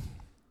happen.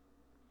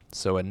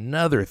 So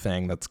another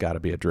thing that's got to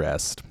be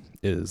addressed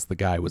is the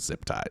guy with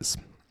zip ties.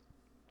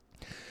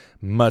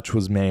 Much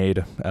was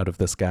made out of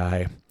this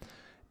guy.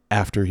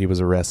 After he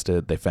was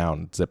arrested, they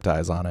found zip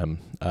ties on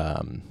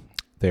him.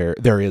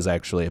 There is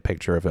actually a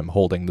picture of him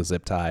holding the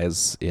zip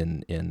ties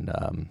in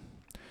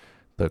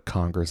the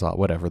Congress,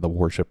 whatever the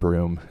worship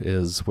room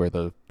is, where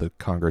the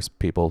Congress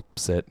people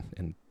sit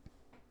and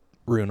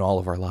ruin all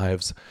of our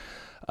lives.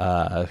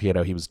 You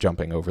know, he was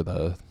jumping over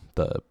the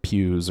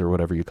pews or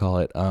whatever you call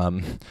it.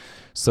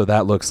 So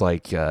that looks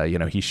like, you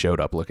know, he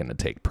showed up looking to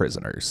take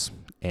prisoners.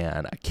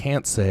 And I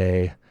can't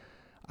say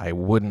I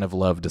wouldn't have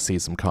loved to see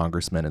some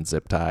congressmen in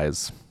zip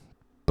ties,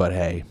 but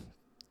hey,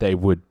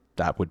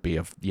 that would be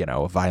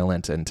a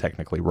violent and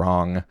technically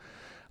wrong.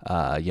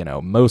 You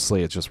know,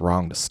 mostly it's just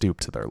wrong to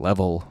stoop to their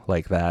level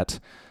like that.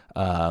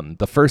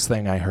 The first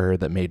thing I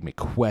heard that made me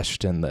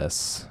question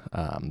this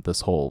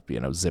whole, you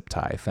know, zip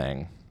tie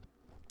thing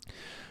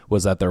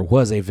was that there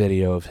was a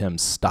video of him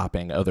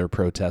stopping other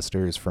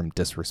protesters from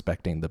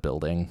disrespecting the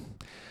building.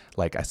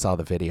 Like, I saw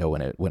the video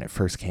when it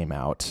first came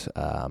out,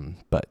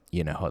 but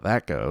you know how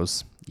that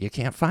goes. You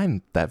can't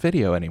find that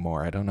video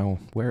anymore. I don't know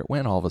where it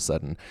went all of a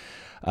sudden.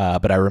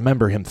 But I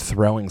remember him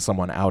throwing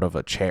someone out of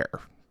a chair.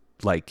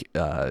 Like,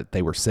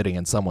 they were sitting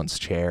in someone's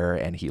chair,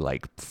 and he,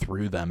 like,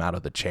 threw them out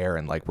of the chair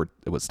and, like,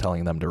 was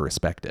telling them to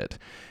respect it.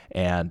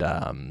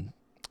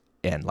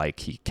 And like,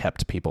 he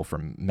kept people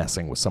from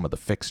messing with some of the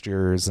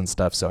fixtures and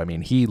stuff. So, I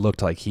mean, he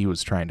looked like he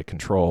was trying to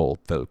control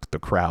the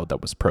crowd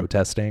that was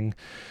protesting.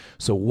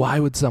 So why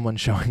would someone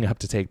showing up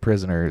to take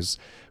prisoners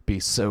be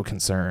so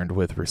concerned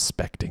with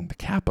respecting the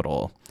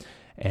Capitol?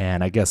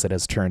 And I guess it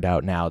has turned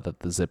out now that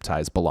the zip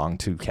ties belong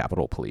to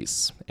Capitol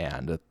Police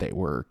and that they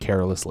were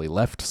carelessly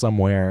left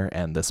somewhere.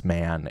 And this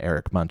man,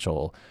 Eric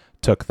Munchell,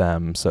 took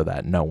them so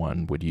that no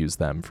one would use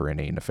them for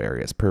any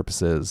nefarious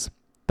purposes.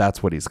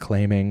 That's what he's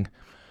claiming.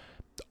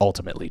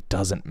 Ultimately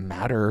doesn't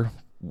matter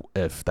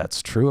if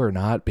that's true or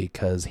not,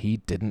 because he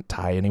didn't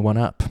tie anyone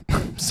up.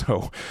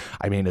 So,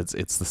 I mean, it's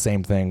the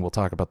same thing. We'll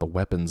talk about the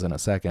weapons in a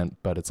second,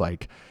 but it's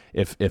like,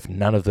 if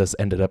none of this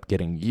ended up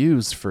getting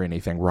used for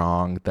anything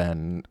wrong,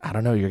 then I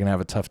don't know, you're going to have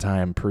a tough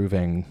time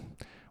proving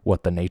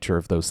what the nature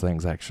of those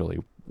things actually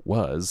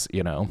was,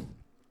 you know?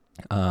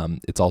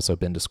 It's also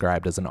been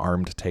described as an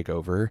armed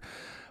takeover,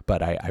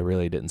 but I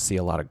really didn't see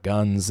a lot of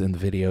guns in the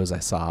videos I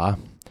saw.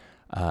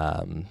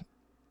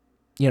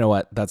 You know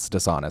what? That's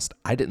dishonest.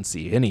 I didn't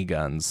see any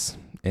guns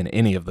in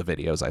any of the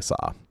videos I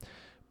saw,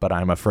 but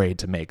I'm afraid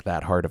to make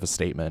that hard of a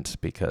statement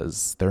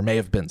because there may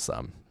have been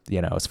some.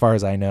 You know, as far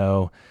as I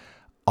know,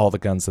 all the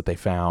guns that they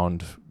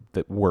found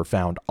that were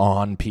found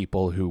on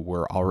people who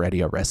were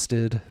already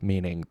arrested,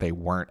 meaning they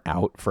weren't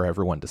out for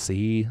everyone to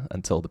see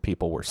until the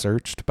people were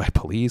searched by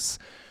police.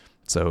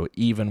 So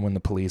even when the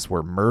police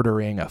were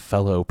murdering a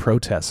fellow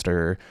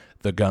protester,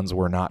 the guns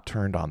were not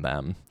turned on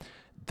them.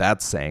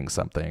 That's saying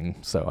something.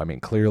 So, I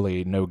mean,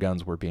 clearly no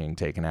guns were being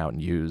taken out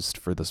and used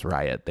for this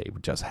riot. They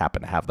just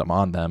happened to have them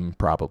on them,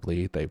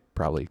 probably. They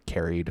probably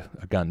carried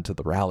a gun to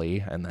the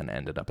rally and then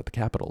ended up at the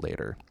Capitol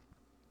later.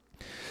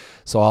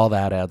 So all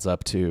that adds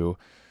up to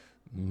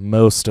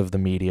most of the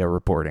media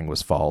reporting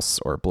was false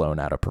or blown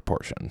out of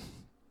proportion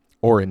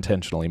or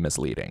intentionally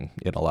misleading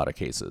in a lot of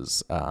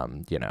cases.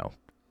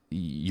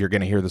 You're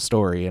going to hear the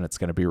story and it's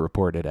going to be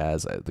reported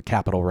as the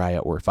Capitol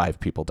riot where 5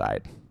 people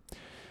died.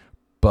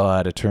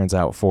 But it turns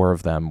out 4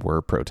 of them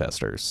were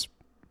protesters.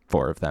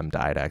 4 of them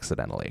died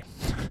accidentally.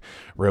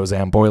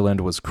 Rosanne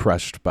Boyland was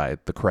crushed by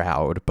the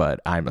crowd, but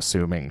I'm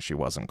assuming she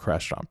wasn't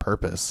crushed on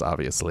purpose,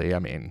 obviously. I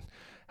mean,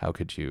 how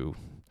could you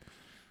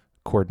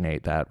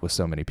coordinate that with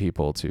so many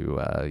people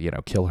to,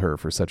 kill her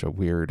for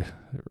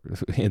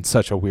in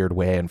such a weird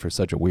way and for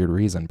such a weird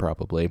reason,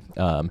 probably.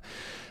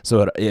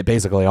 So it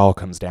basically all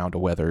comes down to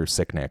whether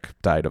Sicknick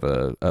died of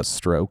a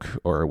stroke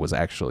or was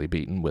actually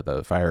beaten with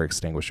a fire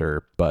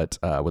extinguisher. But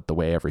with the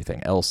way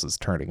everything else is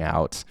turning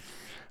out,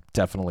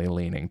 definitely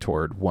leaning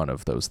toward one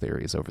of those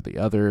theories over the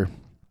other.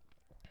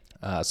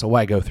 So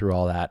why go through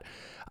all that?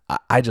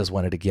 I just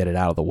wanted to get it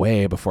out of the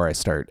way before I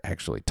start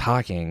actually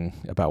talking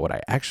about what I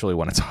actually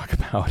want to talk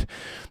about,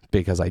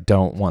 because I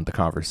don't want the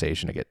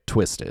conversation to get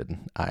twisted.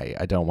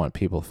 I don't want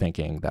people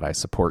thinking that I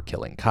support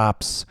killing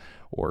cops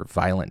or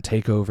violent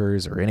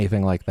takeovers or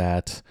anything like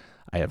that.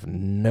 I have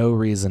no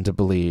reason to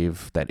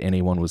believe that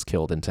anyone was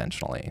killed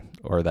intentionally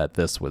or that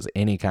this was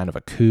any kind of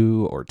a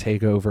coup or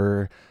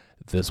takeover.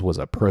 This was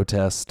a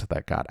protest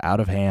that got out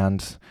of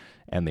hand,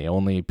 and the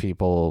only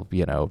people,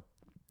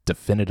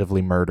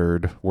 definitively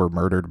were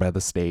murdered by the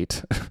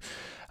state.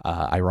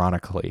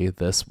 Ironically,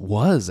 this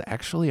was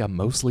actually a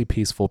mostly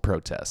peaceful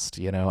protest.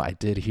 I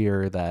did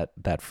hear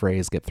that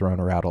phrase get thrown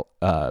out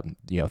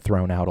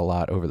a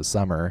lot over the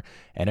summer,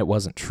 and it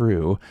wasn't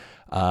true.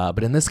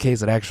 But in this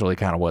case, it actually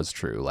kind of was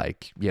true.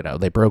 Like,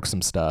 they broke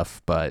some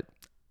stuff, but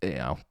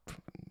it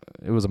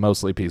was a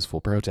mostly peaceful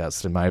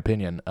protest, in my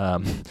opinion.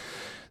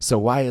 So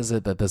why is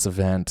it that this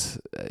event,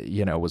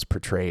 was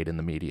portrayed in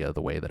the media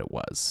the way that it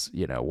was,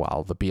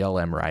 while the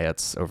BLM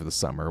riots over the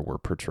summer were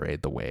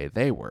portrayed the way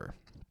they were?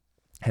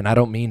 And I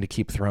don't mean to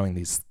keep throwing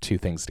these two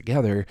things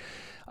together.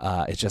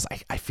 It's just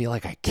I feel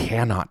like I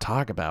cannot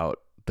talk about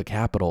the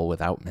Capitol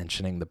without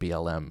mentioning the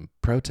BLM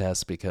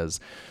protests,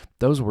 because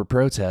those were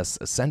protests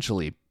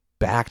essentially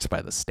backed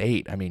by the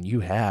state. I mean,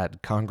 you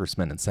had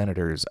congressmen and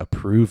senators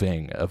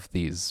approving of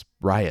these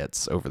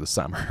riots over the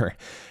summer,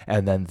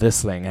 and then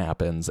this thing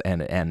happens,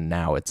 and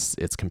now it's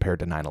compared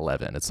to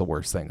 9/11. It's the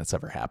worst thing that's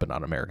ever happened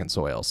on American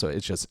soil. So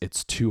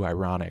it's too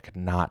ironic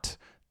not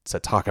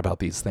to talk about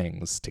these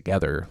things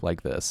together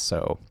like this.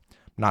 So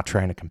I'm not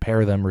trying to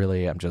compare them,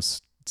 really. I'm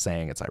just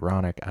saying it's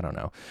ironic. I don't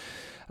know.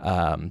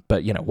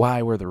 But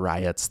why were the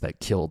riots that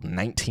killed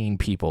 19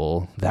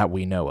 people that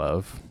we know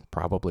of,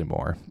 probably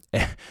more,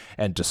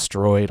 and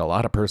destroyed a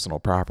lot of personal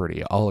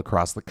property all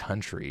across the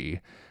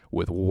country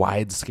with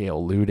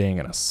wide-scale looting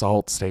and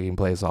assaults taking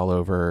place all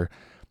over,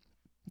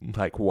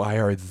 like, why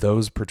are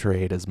those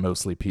portrayed as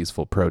mostly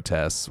peaceful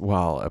protests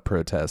while a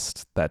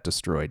protest that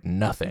destroyed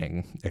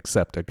nothing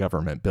except a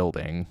government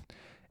building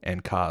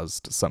and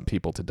caused some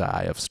people to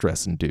die of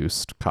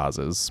stress-induced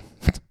causes,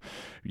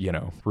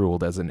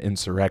 ruled as an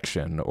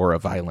insurrection or a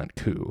violent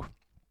coup?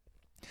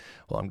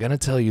 Well, I'm going to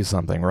tell you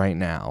something right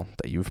now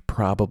that you've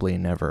probably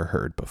never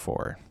heard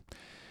before.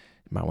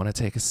 You might want to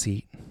take a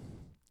seat.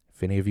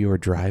 If any of you are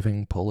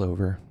driving, pull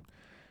over.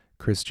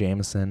 Chris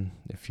Jameson,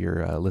 if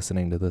you're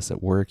listening to this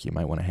at work, you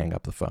might want to hang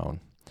up the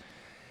phone.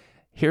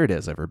 Here it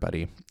is,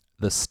 everybody.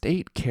 The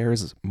state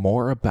cares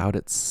more about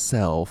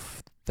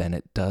itself than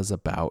it does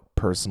about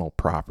personal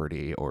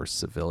property or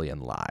civilian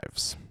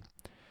lives.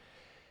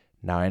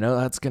 Now, I know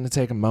that's going to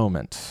take a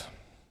moment.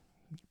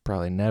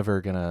 Probably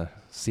never going to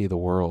see the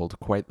world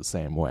quite the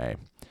same way.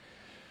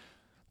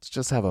 Let's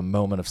just have a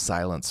moment of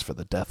silence for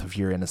the death of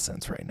your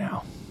innocence right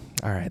now.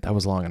 All right, that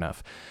was long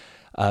enough.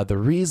 The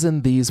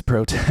reason these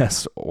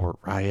protests or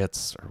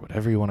riots or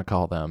whatever you want to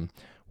call them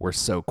were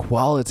so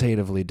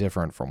qualitatively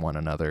different from one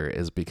another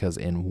is because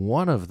in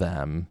one of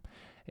them,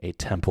 a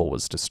temple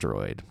was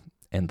destroyed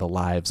and the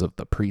lives of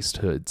the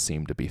priesthood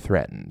seemed to be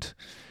threatened.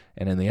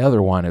 And in the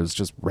other one, it was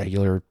just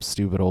regular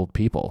stupid old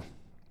people.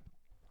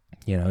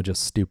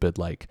 Just stupid,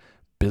 like,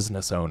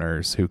 business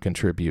owners who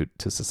contribute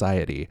to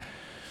society.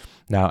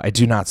 Now, I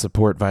do not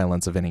support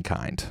violence of any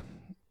kind.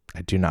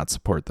 I do not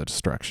support the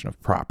destruction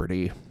of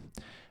property.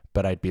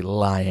 But I'd be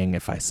lying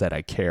if I said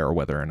I care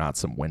whether or not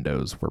some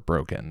windows were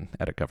broken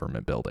at a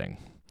government building.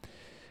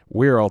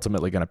 We're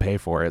ultimately going to pay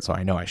for it, so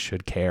I know I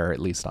should care, at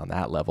least on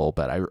that level,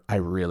 but I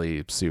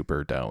really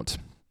super don't.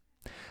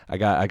 I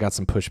got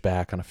some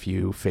pushback on a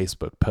few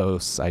Facebook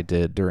posts I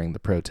did during the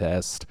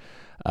protest.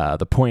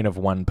 The point of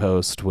one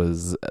post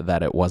was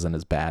that it wasn't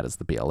as bad as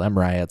the BLM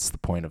riots. The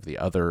point of the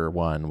other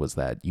one was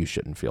that you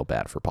shouldn't feel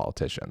bad for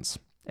politicians.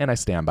 And I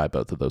stand by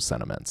both of those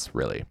sentiments,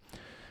 really.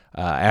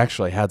 I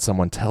actually had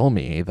someone tell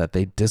me that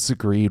they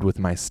disagreed with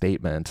my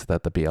statement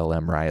that the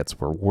BLM riots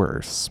were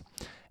worse.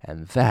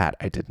 And that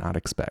I did not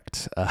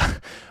expect.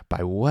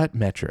 By what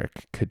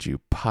metric could you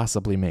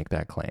possibly make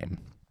that claim?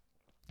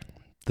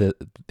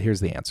 Here's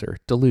the answer: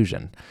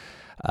 delusion.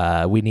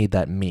 We need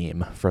that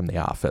meme from The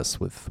Office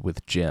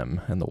with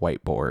Jim and the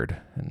whiteboard,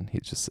 and he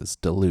just says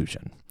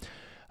delusion.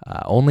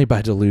 Only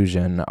by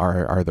delusion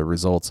are the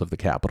results of the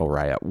Capitol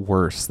riot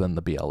worse than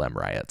the BLM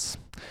riots.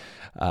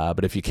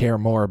 But if you care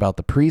more about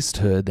the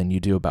priesthood than you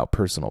do about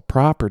personal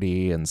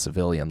property and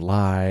civilian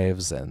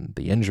lives and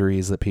the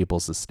injuries that people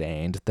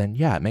sustained, then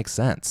yeah, it makes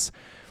sense.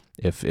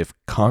 If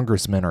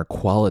congressmen are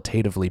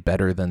qualitatively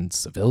better than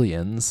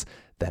civilians,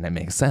 then it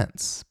makes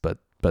sense.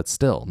 But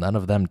still, none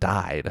of them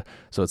died.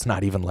 So it's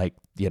not even like,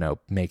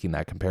 making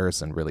that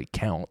comparison really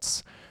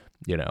counts.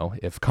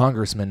 If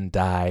congressmen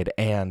died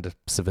and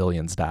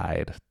civilians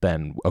died,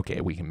 then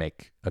okay, we can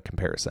make a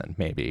comparison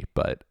maybe.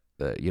 But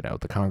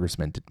the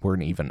congressmen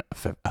weren't even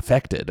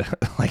affected.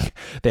 Like,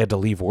 they had to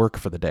leave work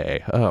for the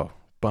day. Oh,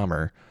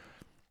 bummer.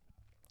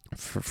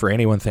 For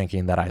anyone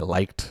thinking that I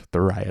liked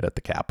the riot at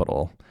the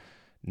Capitol,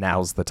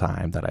 now's the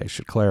time that I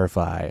should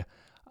clarify.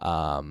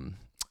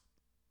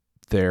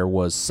 There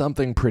was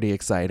something pretty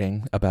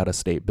exciting about a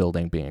state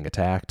building being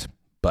attacked,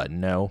 but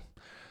no,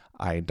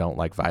 I don't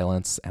like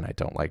violence and I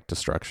don't like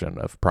destruction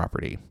of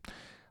property.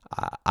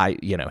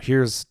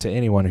 Here's to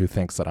anyone who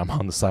thinks that I'm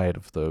on the side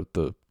of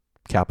the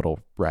Capitol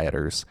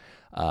rioters.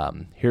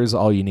 Here's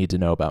all you need to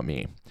know about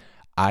me.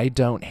 I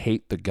don't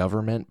hate the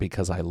government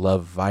because I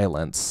love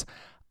violence.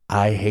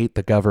 I hate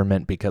the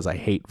government because I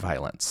hate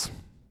violence.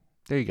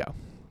 There you go.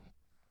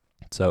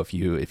 So if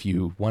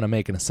you want to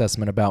make an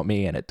assessment about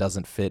me and it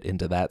doesn't fit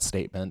into that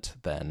statement,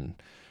 then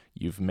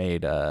you've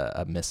made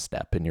a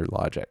misstep in your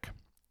logic.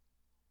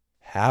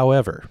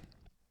 However,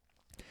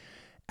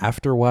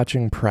 after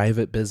watching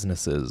private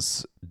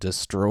businesses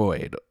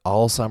destroyed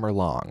all summer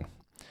long,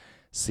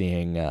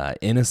 seeing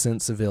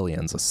innocent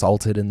civilians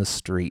assaulted in the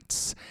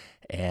streets,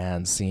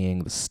 and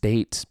seeing the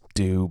state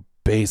do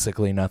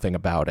basically nothing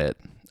about it,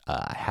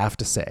 I have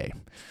to say,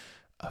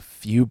 a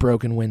few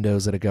broken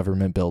windows at a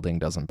government building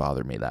doesn't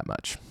bother me that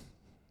much.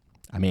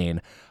 I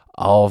mean,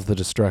 all of the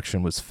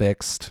destruction was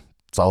fixed.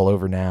 It's all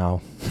over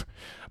now.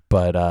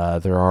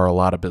 But there are a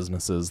lot of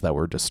businesses that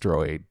were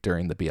destroyed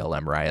during the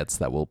BLM riots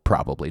that will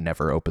probably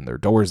never open their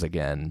doors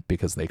again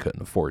because they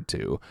couldn't afford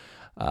to.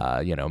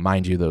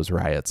 Mind you, those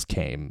riots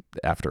came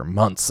after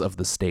months of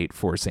the state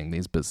forcing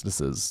these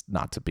businesses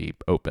not to be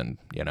open,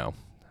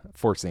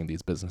 forcing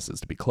these businesses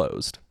to be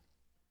closed.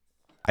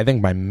 I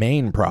think my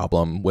main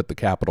problem with the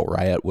Capitol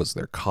riot was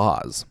their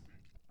cause.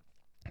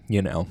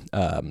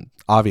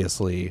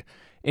 Obviously,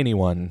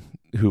 anyone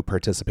who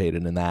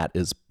participated in that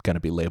is going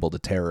to be labeled a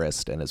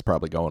terrorist and is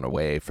probably going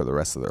away for the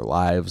rest of their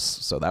lives.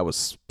 So that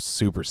was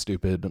super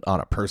stupid on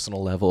a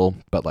personal level.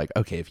 But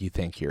okay, if you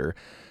think you're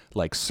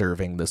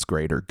serving this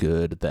greater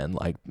good, then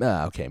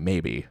okay,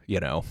 maybe,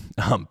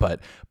 but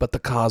the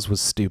cause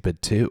was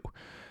stupid too.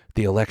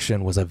 The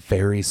election was a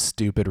very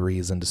stupid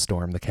reason to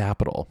storm the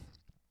Capitol.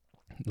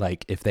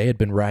 If they had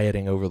been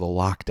rioting over the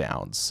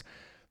lockdowns,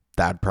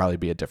 that'd probably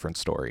be a different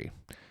story.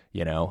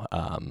 Think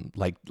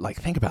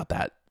about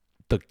that.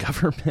 The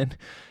government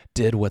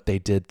did what they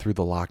did through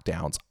the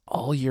lockdowns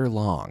all year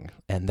long,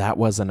 and that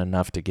wasn't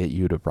enough to get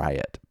you to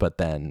riot. But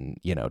then,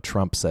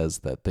 Trump says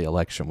that the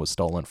election was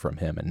stolen from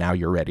him, and now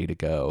you're ready to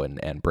go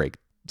and break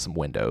some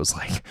windows.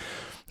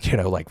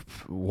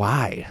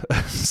 Why?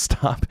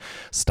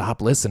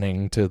 Stop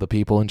listening to the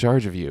people in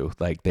charge of you.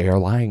 They are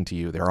lying to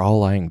you. They're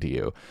all lying to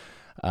you.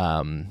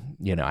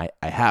 I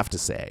have to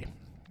say,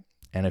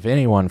 and if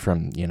anyone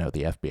from, the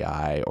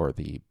FBI or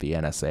the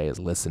NSA is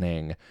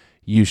listening,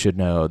 you should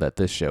know that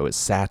this show is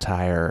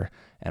satire,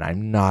 and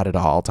I'm not at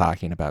all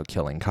talking about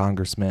killing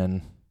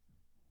congressmen.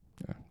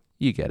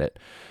 You get it.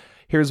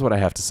 Here's what I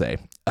have to say.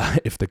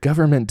 If the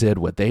government did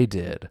what they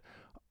did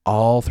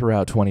all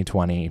throughout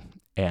 2020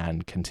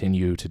 and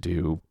continue to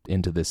do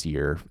into this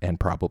year and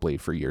probably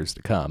for years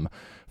to come,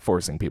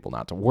 forcing people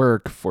not to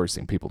work,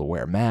 forcing people to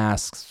wear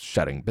masks,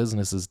 shutting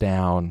businesses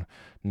down,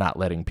 not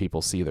letting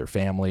people see their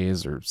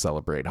families or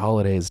celebrate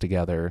holidays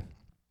together.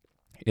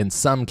 In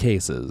some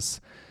cases,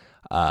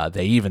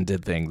 they even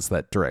did things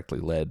that directly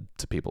led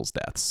to people's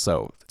deaths.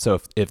 So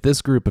if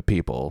this group of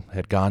people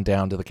had gone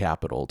down to the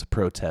Capitol to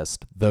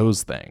protest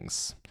those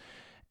things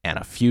and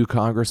a few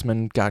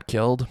congressmen got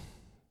killed,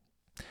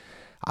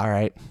 all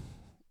right.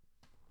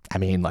 I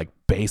mean,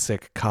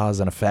 basic cause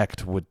and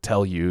effect would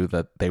tell you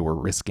that they were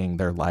risking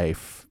their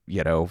life,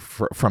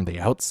 from the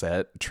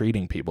outset,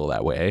 treating people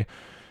that way,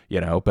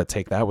 but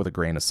take that with a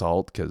grain of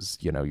salt because,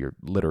 you're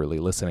literally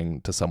listening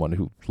to someone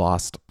who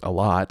lost a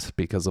lot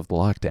because of the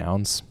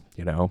lockdowns,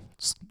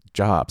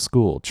 job,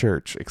 school,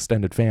 church,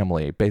 extended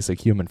family,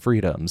 basic human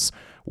freedoms,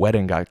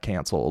 wedding got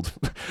canceled.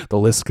 The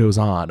list goes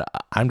on.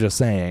 I'm just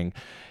saying,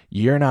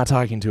 you're not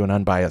talking to an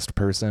unbiased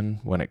person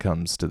when it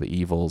comes to the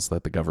evils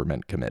that the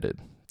government committed.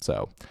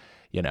 So,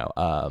 you know,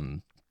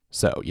 I'm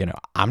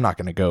not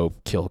going to go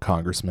kill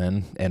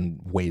congressmen and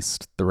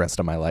waste the rest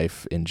of my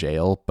life in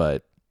jail.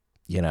 But,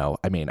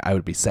 I mean, I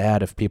would be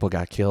sad if people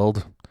got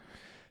killed.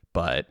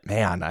 But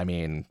man, I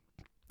mean,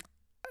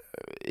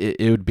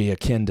 it would be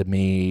akin to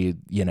me,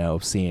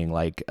 seeing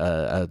like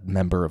a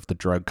member of the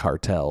drug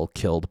cartel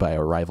killed by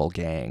a rival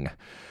gang.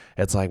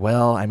 It's like,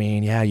 well, I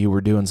mean, yeah, you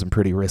were doing some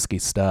pretty risky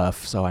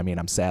stuff. So, I mean,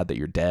 I'm sad that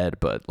you're dead,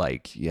 but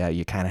like, yeah,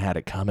 you kind of had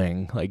it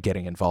coming, like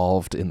getting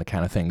involved in the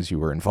kind of things you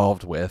were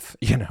involved with,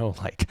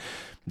 like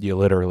you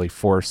literally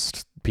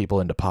forced people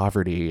into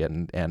poverty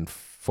and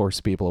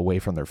forced people away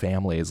from their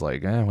families.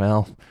 Like,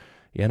 well,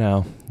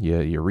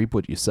 you reap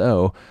what you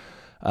sow.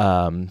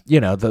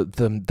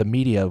 The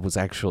media was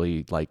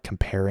actually like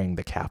comparing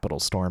the Capitol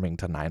storming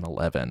to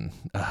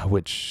 9/11,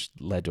 which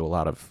led to a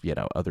lot of,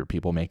 other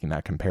people making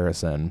that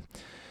comparison.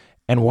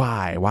 And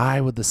why? Why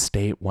would the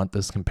state want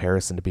this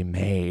comparison to be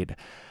made?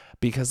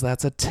 Because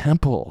that's a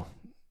temple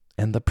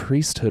and the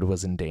priesthood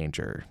was in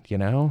danger,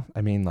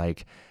 I mean,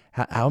 like,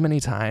 how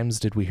many times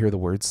did we hear the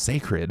word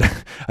sacred?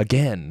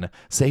 Again,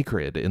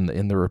 sacred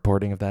in the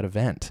reporting of that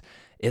event.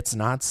 It's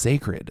not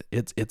sacred.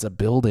 It's a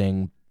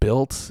building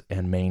built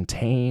and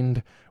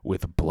maintained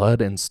with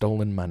blood and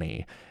stolen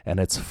money, and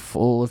it's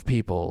full of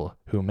people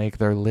who make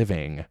their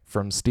living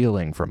from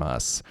stealing from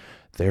us.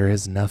 There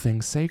is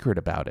nothing sacred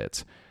about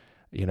it.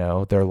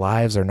 Their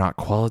lives are not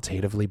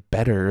qualitatively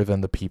better than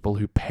the people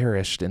who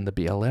perished in the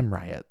BLM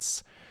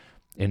riots.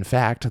 In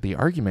fact, the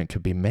argument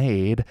could be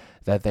made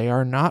that they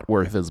are not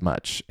worth as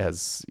much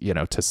as,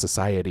 to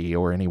society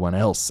or anyone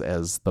else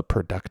as the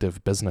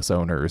productive business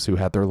owners who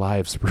had their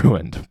lives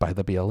ruined by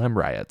the BLM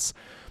riots.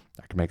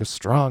 I can make a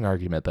strong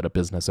argument that a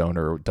business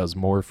owner does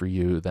more for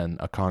you than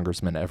a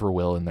congressman ever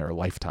will in their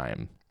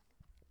lifetime.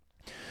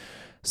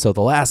 So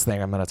the last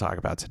thing I'm going to talk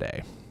about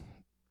today,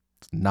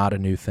 it's not a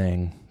new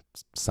thing,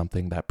 it's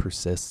something that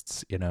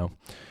persists, the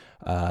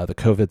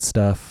COVID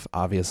stuff.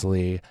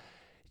 Obviously,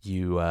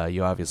 you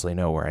obviously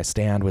know where I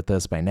stand with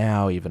this by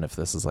now, even if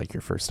this is like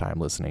your first time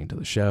listening to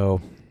the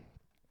show.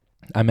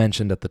 I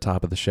mentioned at the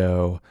top of the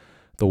show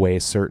the way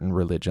certain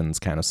religions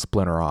kind of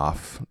splinter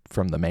off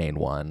from the main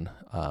one.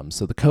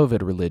 So the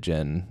COVID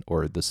religion,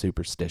 or the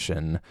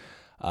superstition,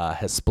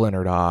 has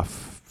splintered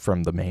off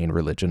from the main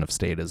religion of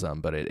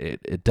statism, but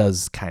it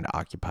does kind of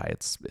occupy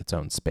its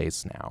own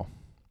space now.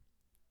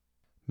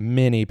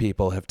 Many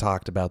people have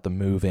talked about the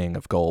moving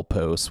of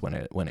goalposts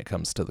when it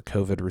comes to the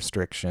COVID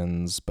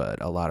restrictions,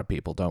 but a lot of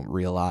people don't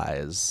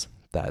realize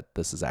that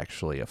this is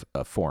actually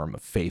a form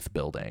of faith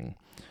building.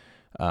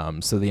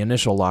 So the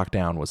initial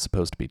lockdown was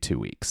supposed to be 2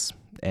 weeks,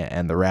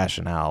 and the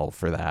rationale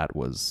for that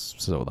was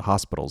so the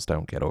hospitals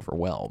don't get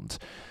overwhelmed.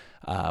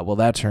 Well,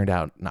 that turned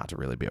out not to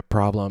really be a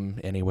problem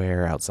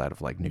anywhere outside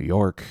of like New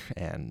York,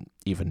 and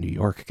even New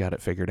York got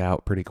it figured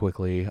out pretty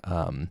quickly.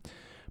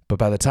 But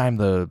by the time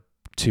the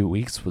 2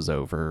 weeks was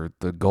over,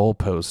 the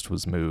goalpost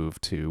was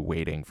moved to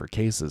waiting for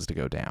cases to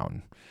go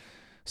down.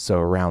 So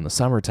around the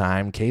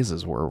summertime,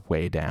 cases were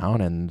way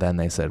down, and then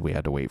they said we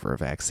had to wait for a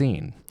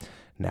vaccine.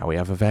 Now we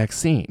have a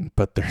vaccine,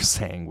 but they're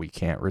saying we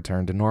can't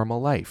return to normal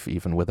life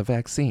even with a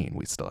vaccine.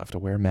 We still have to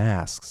wear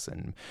masks,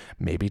 and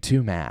maybe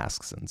 2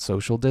 masks, and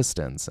social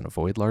distance, and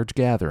avoid large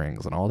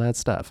gatherings, and all that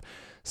stuff.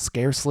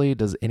 Scarcely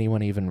does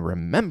anyone even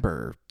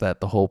remember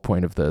that the whole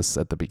point of this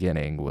at the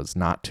beginning was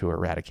not to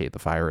eradicate the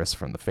virus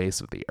from the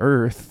face of the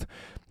earth,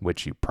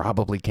 which you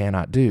probably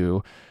cannot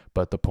do,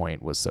 but the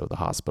point was so the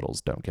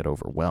hospitals don't get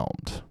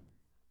overwhelmed.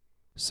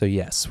 So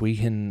yes, we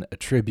can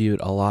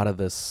attribute a lot of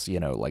this,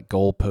 like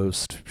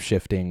goalpost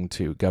shifting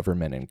to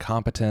government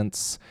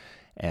incompetence,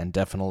 and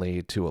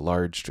definitely to a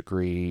large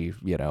degree,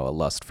 a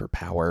lust for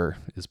power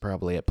is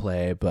probably at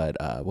play. But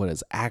what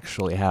is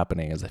actually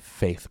happening is a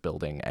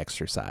faith-building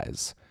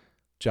exercise.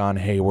 John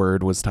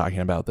Hayward was talking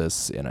about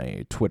this in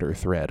a Twitter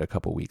thread a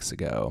couple weeks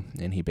ago,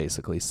 and he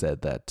basically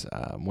said that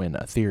when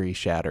a theory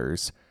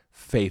shatters,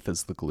 faith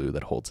is the glue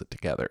that holds it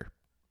together.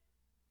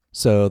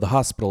 So the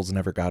hospitals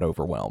never got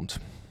overwhelmed.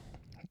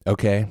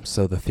 Okay,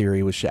 so the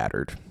theory was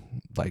shattered.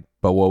 But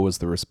what was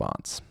the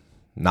response?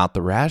 Not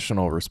the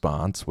rational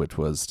response, which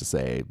was to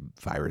say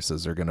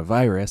viruses are going to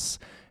virus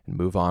and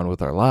move on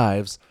with our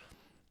lives.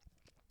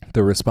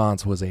 The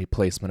response was a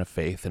placement of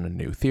faith in a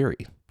new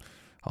theory.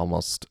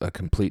 Almost a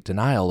complete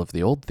denial of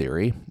the old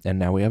theory, and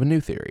now we have a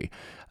new theory.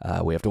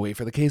 We have to wait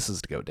for the cases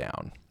to go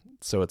down.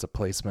 So it's a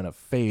placement of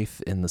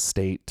faith in the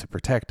state to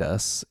protect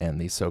us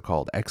and these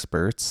so-called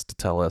experts to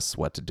tell us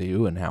what to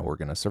do and how we're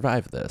going to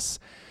survive this.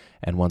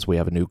 And once we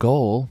have a new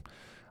goal,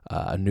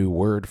 a new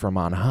word from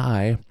on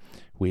high,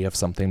 we have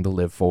something to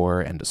live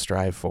for and to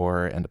strive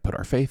for and to put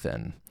our faith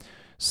in.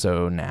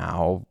 So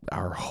now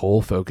our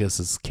whole focus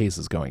is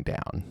cases going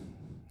down.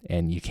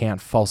 And you can't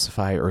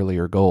falsify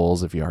earlier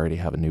goals if you already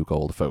have a new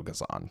goal to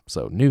focus on.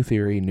 So new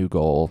theory, new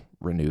goal,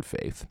 renewed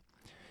faith.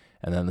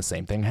 And then the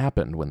same thing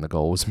happened when the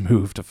goal was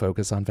moved to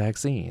focus on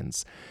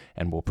vaccines.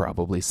 And we'll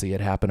probably see it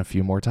happen a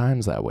few more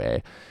times that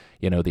way.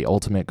 The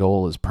ultimate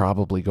goal is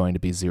probably going to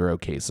be 0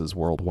 cases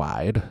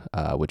worldwide,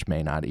 which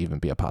may not even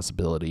be a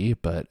possibility.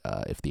 But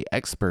if the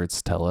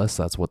experts tell us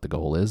that's what the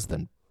goal is,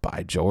 then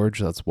by George,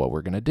 that's what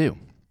we're going to do.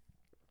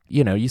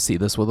 You see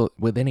this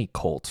with any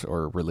cult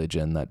or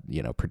religion that,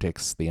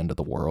 predicts the end of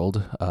the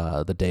world,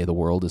 the day the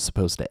world is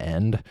supposed to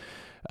end,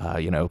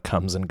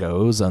 comes and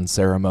goes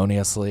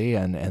unceremoniously.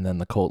 And then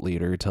the cult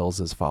leader tells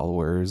his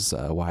followers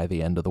why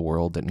the end of the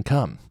world didn't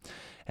come.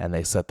 And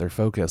they set their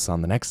focus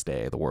on the next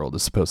day the world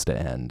is supposed to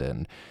end.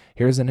 And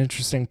here's an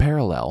interesting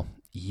parallel.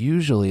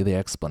 Usually the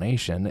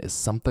explanation is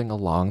something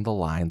along the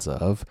lines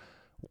of,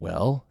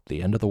 well,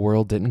 the end of the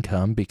world didn't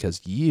come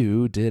because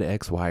you did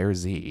X, Y, or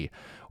Z,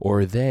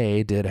 or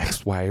they did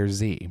X, Y, or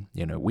Z.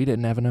 We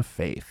didn't have enough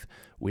faith.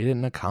 We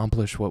didn't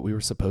accomplish what we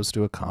were supposed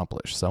to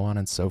accomplish, so on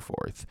and so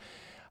forth.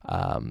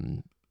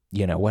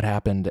 What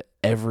happened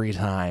every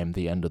time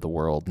the end of the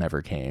world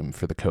never came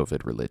for the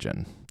COVID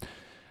religion?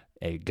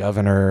 A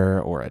governor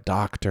or a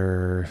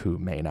doctor, who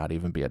may not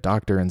even be a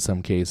doctor in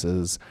some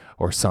cases,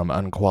 or some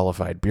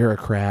unqualified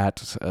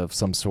bureaucrat of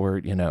some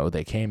sort,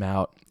 they came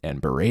out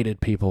and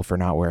berated people for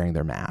not wearing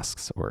their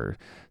masks, or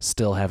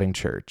still having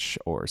church,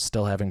 or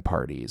still having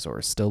parties,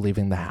 or still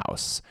leaving the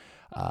house.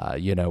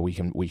 We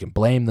can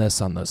blame this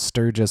on the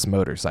Sturgis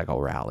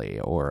motorcycle rally,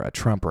 or a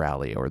Trump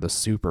rally, or the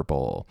Super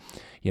Bowl.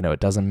 It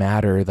doesn't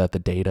matter that the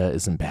data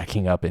isn't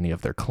backing up any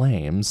of their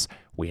claims.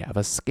 We have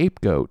a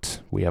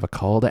scapegoat. We have a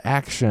call to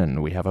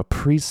action. We have a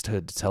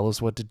priesthood to tell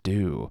us what to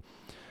do.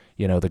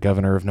 The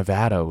governor of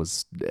Nevada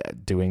was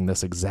doing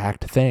this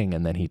exact thing,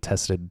 and then he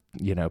tested,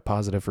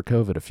 positive for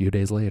COVID a few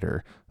days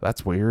later.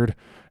 That's weird.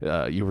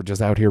 You were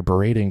just out here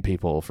berating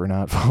people for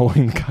not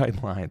following the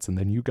guidelines, and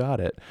then you got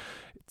it.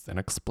 It's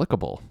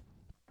inexplicable.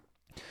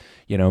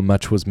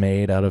 Much was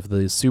made out of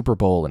the Super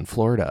Bowl in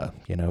Florida.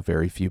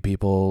 Very few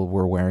people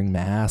were wearing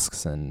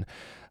masks, and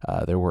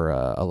there were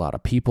a lot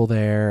of people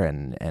there,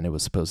 and it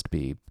was supposed to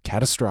be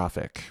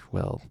catastrophic.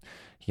 Well,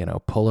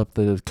 pull up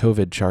the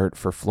COVID chart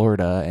for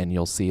Florida, and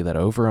you'll see that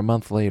over a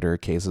month later,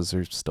 cases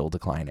are still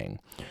declining.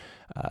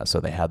 So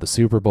they had the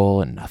Super Bowl,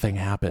 and nothing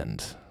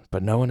happened.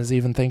 But no one is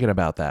even thinking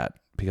about that,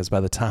 because by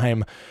the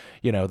time,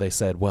 they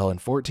said, well, in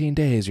 14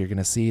 days, you're going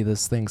to see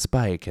this thing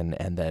spike. And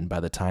then by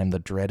the time the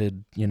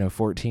dreaded,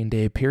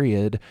 14-day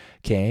period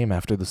came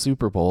after the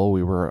Super Bowl,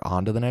 we were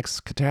on to the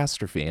next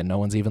catastrophe. And no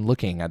one's even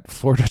looking at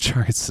Florida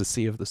charts to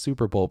see if the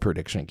Super Bowl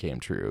prediction came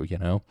true,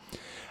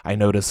 I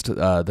noticed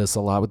this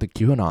a lot with the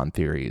QAnon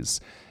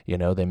theories.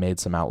 They made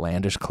some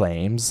outlandish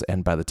claims.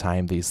 And by the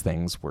time these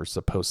things were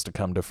supposed to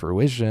come to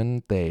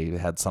fruition, they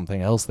had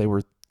something else they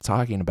were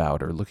talking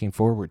about or looking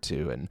forward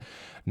to, and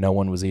no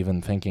one was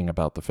even thinking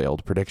about the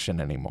failed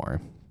prediction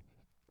anymore.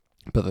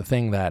 But the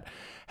thing that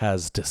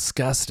has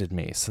disgusted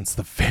me since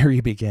the very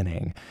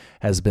beginning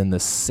has been the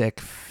sick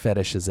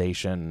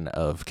fetishization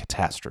of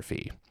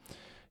catastrophe.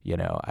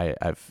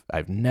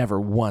 I've never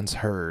once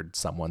heard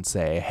someone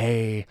say,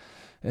 hey,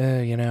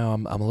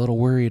 I'm a little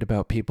worried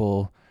about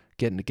people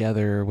getting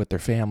together with their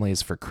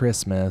families for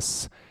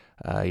Christmas.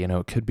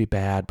 It could be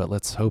bad, but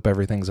let's hope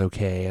everything's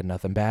okay and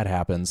nothing bad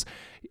happens.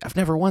 I've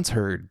never once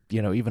heard,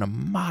 even a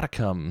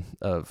modicum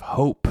of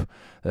hope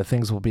that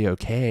things will be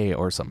okay,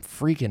 or some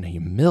freaking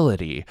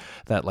humility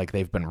that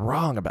they've been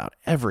wrong about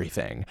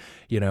everything.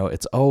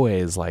 It's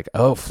always like,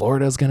 oh,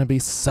 Florida's going to be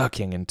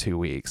sucking in 2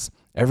 weeks.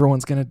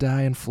 Everyone's going to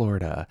die in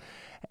Florida.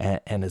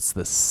 And it's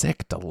the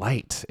sick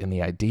delight in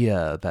the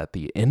idea that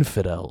the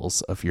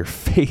infidels of your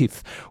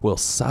faith will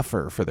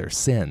suffer for their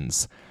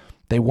sins.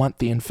 They want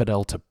the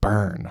infidel to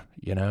burn,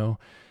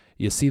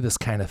 You see this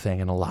kind of thing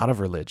in a lot of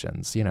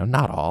religions,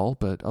 not all,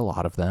 but a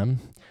lot of them.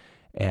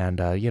 And,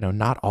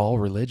 not all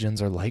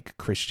religions are like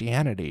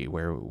Christianity,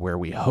 where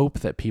we hope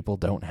that people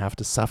don't have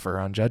to suffer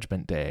on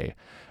Judgment Day.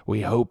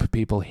 We hope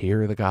people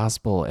hear the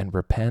gospel and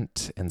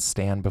repent and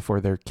stand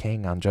before their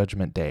king on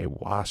Judgment Day,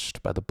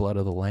 washed by the blood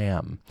of the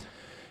Lamb.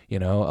 A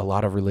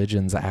lot of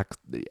religions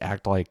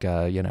act like,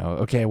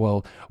 okay,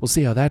 well, we'll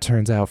see how that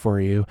turns out for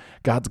you.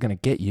 God's going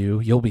to get you.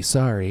 You'll be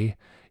sorry,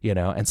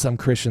 and some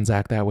Christians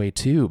act that way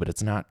too, but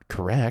it's not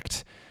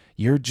correct.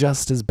 You're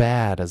just as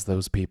bad as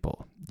those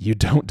people. You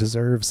don't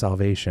deserve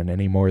salvation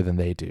any more than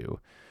they do.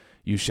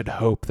 You should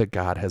hope that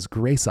God has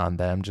grace on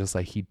them just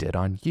like he did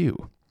on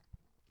you.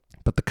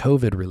 But the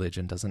COVID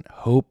religion doesn't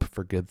hope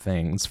for good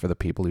things for the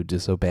people who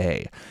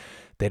disobey.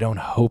 They don't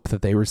hope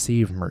that they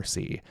receive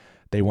mercy.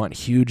 They want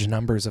huge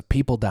numbers of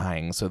people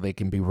dying so they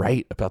can be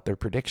right about their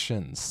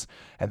predictions.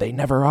 And they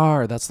never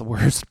are. That's the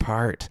worst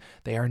part.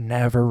 They are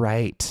never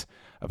right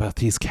about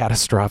these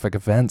catastrophic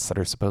events that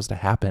are supposed to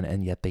happen,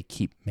 and yet they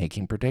keep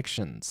making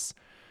predictions.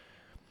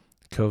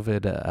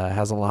 COVID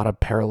has a lot of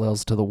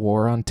parallels to the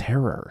war on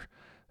terror.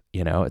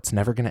 It's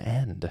never going to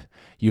end.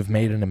 You've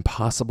made an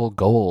impossible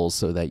goal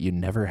so that you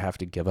never have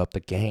to give up the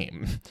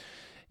game.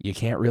 You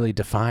can't really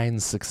define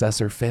success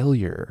or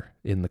failure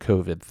in the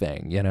COVID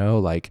thing,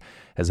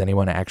 has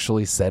anyone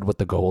actually said what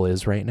the goal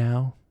is right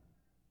now?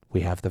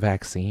 We have the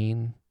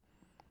vaccine.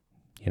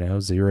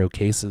 0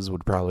 cases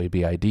would probably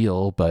be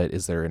ideal, but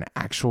is there an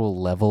actual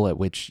level at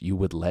which you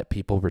would let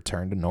people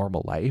return to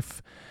normal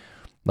life?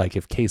 Like,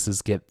 if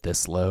cases get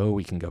this low,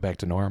 we can go back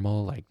to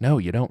normal. Like, no,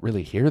 you don't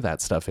really hear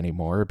that stuff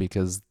anymore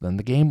because then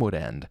the game would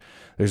end.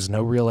 There's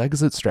no real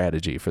exit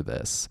strategy for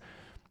this.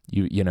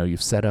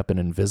 You've set up an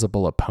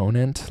invisible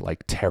opponent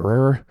like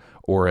terror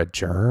or a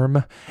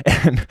germ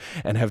and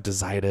have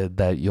decided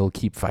that you'll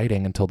keep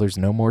fighting until there's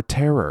no more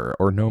terror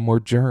or no more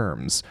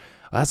germs.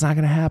 Well, that's not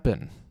going to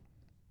happen.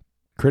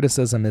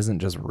 Criticism isn't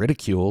just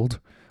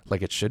ridiculed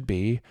like it should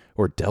be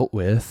or dealt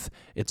with.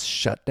 It's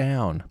shut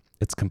down.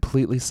 It's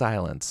completely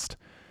silenced.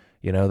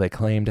 They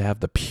claim to have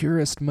the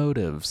purest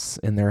motives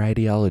in their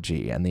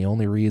ideology, and the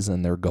only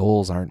reason their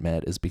goals aren't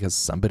met is because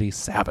somebody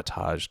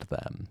sabotaged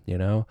them,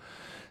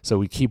 So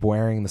we keep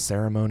wearing the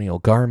ceremonial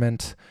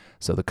garment,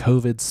 so the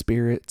COVID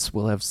spirits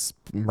will have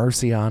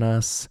mercy on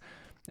us.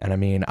 And I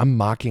mean, I'm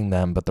mocking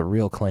them, but the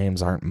real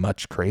claims aren't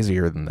much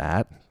crazier than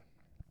that.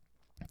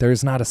 There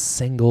is not a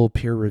single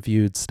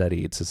peer-reviewed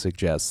study to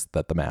suggest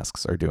that the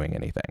masks are doing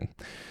anything.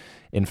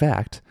 In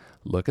fact,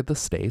 look at the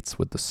states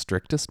with the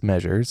strictest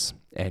measures,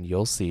 and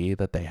you'll see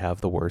that they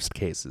have the worst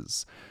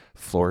cases.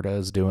 Florida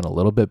is doing a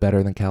little bit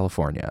better than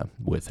California,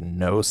 with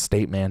no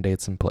state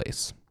mandates in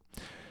place.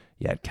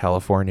 Yet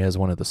California is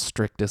one of the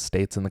strictest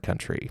states in the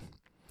country.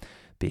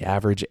 The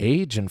average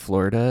age in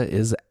Florida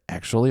is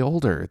actually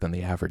older than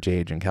the average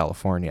age in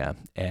California.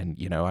 And,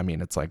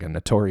 it's like a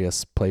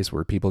notorious place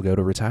where people go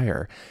to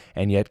retire.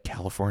 And yet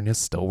California's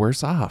still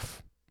worse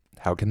off.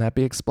 How can that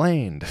be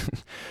explained?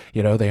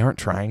 They aren't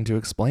trying to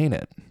explain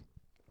it.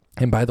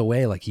 And by the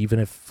way, like, even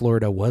if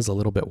Florida was a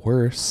little bit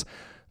worse,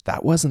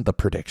 that wasn't the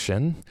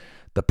prediction.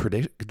 The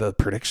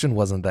prediction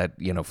wasn't that,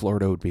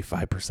 Florida would be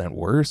 5%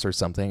 worse or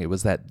something. It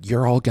was that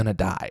you're all going to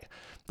die.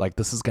 Like,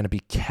 this is going to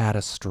be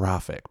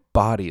catastrophic.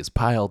 Bodies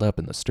piled up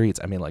in the streets.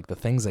 I mean, like, the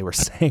things they were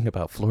saying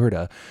about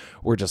Florida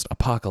were just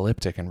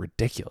apocalyptic and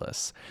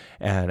ridiculous.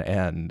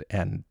 And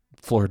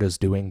Florida's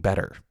doing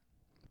better.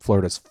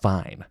 Florida's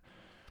fine.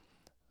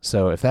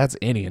 So if that's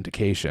any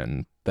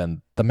indication,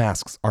 then the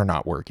masks are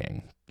not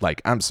working. Like,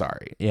 I'm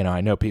sorry.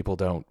 I know people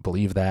don't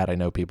believe that. I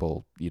know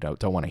people,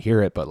 don't want to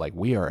hear it, but like,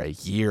 we are a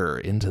year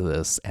into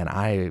this, and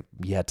I'm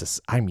yet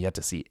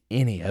to see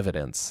any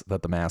evidence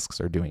that the masks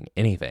are doing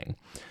anything.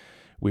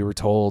 We were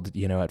told,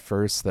 at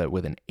first that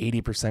with an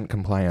 80%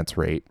 compliance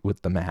rate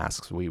with the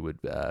masks, we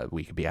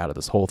could be out of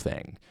this whole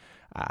thing.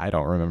 I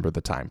don't remember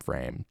the time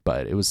frame,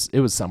 but it was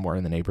somewhere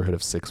in the neighborhood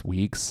of 6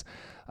 weeks.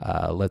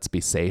 Let's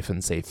be safe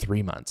and say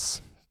 3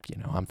 months.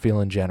 I'm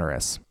feeling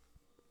generous.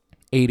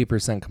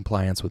 80%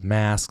 compliance with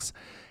masks,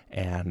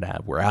 and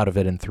we're out of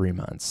it in 3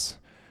 months.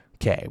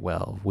 Okay,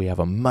 well, we have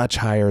a much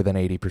higher than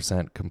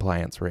 80%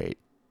 compliance rate,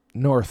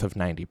 north of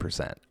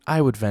 90%.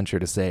 I would venture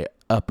to say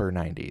upper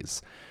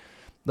 90s.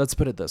 Let's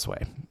put it this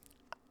way.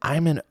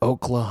 I'm in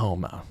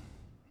Oklahoma.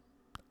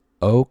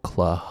 Where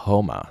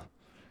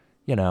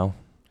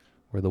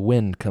the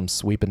wind comes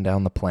sweeping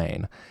down the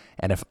plain.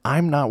 And if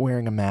I'm not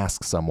wearing a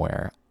mask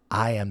somewhere,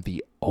 I am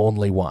the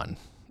only one.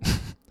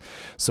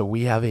 So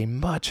we have a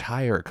much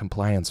higher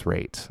compliance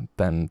rate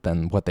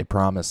than what they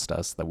promised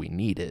us that we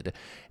needed,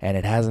 and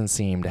it hasn't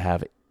seemed to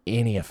have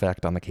any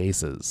effect on the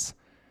cases.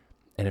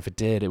 And if it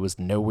did, it was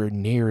nowhere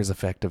near as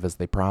effective as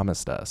they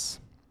promised us.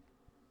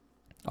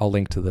 I'll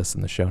link to this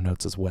in the show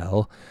notes as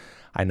well.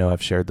 I know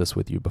I've shared this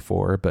with you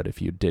before, but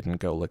if you didn't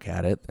go look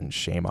at it, then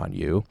shame on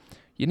you.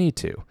 You need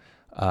to.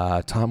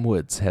 Tom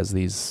Woods has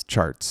these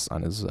charts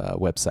on his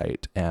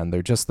website, and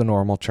they're just the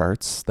normal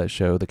charts that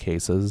show the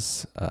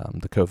cases,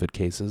 the COVID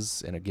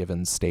cases in a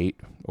given state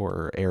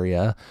or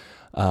area.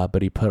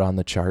 But he put on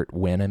the chart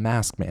when a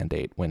mask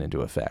mandate went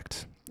into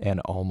effect. And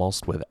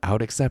almost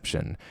without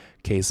exception,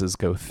 cases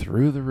go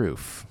through the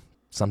roof,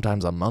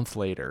 sometimes a month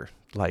later.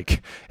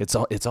 Like,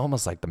 it's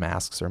almost like the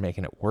masks are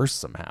making it worse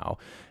somehow.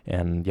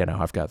 And,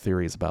 I've got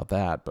theories about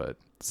that, but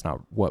it's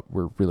not what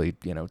we're really,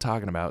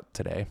 talking about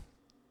today.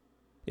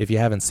 If you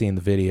haven't seen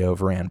the video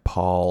of Rand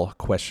Paul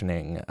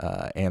questioning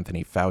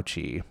Anthony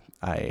Fauci,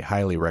 I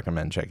highly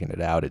recommend checking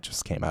it out. It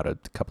just came out a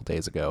couple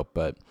days ago,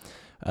 but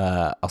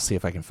I'll see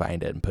if I can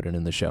find it and put it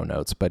in the show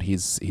notes. But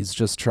he's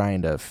just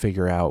trying to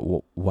figure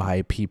out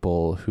why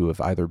people who have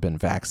either been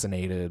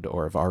vaccinated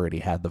or have already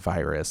had the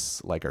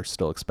virus are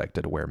still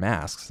expected to wear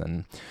masks.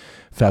 And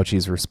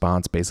Fauci's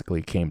response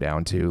basically came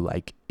down to,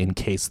 in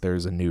case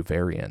there's a new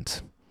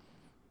variant.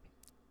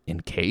 In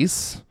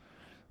case?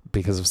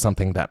 Because of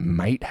something that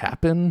might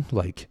happen?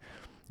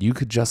 You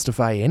could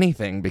justify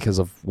anything because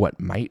of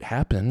what might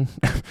happen.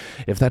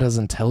 If that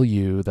doesn't tell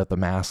you that the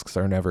masks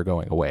are never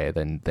going away,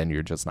 then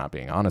you're just not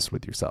being honest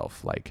with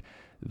yourself.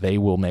 They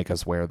will make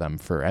us wear them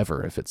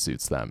forever if it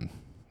suits them.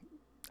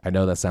 I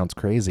know that sounds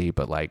crazy,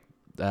 but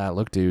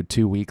look, dude,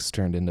 2 weeks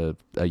turned into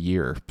a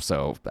year.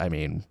 So, I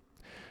mean,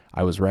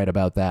 I was right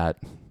about that.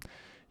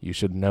 You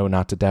should know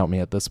not to doubt me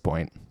at this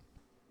point.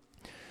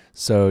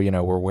 So,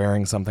 we're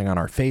wearing something on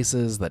our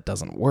faces that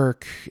doesn't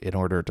work in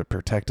order to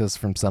protect us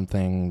from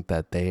something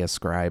that they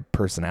ascribe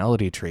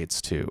personality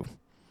traits to.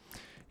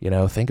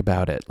 Think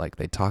about it.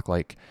 They talk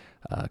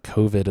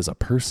COVID is a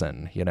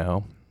person,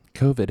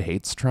 COVID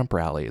hates Trump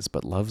rallies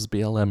but loves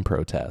BLM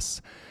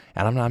protests.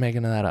 And I'm not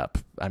making that up.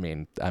 I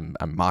mean, I'm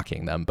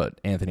mocking them, but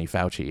Anthony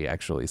Fauci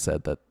actually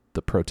said that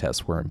the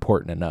protests were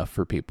important enough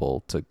for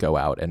people to go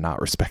out and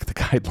not respect the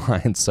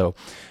guidelines. So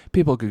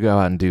people could go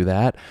out and do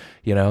that.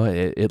 You know,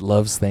 it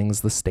loves things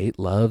the state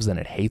loves and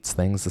it hates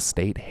things the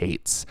state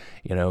hates.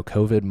 You know,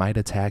 COVID might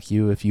attack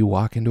you if you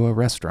walk into a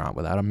restaurant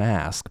without a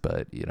mask,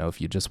 but, you know,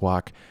 if you just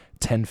walk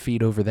 10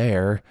 feet over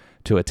there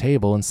to a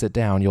table and sit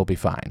down, you'll be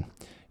fine.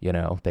 You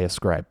know, they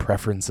ascribe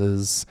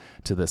preferences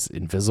to this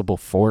invisible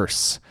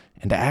force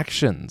and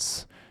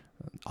actions.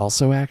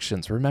 Also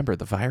actions. Remember,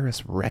 the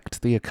virus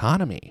wrecked the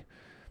economy.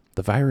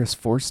 The virus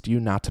forced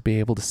you not to be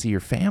able to see your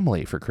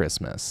family for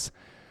Christmas.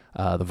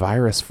 The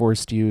virus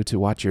forced you to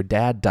watch your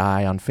dad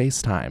die on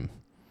FaceTime.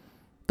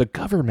 The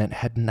government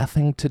had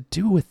nothing to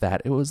do with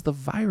that. It was the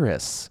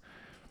virus.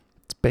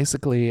 It's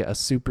basically a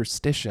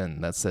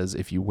superstition that says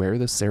if you wear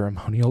the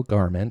ceremonial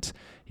garment,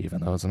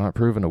 even though it's not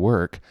proven to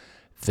work,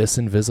 this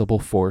invisible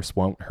force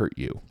won't hurt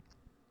you.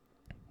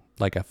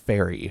 Like a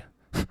fairy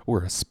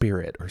or a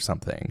spirit or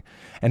something.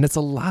 And it's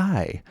a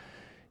lie.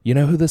 You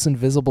know who this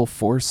invisible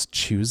force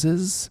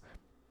chooses?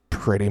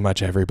 Pretty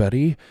much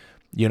everybody.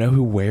 You know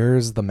who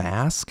wears the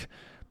mask?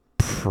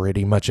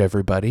 Pretty much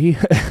everybody.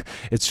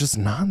 It's just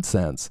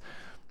nonsense.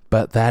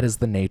 But that is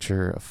the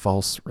nature of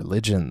false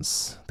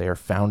religions. They are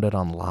founded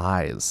on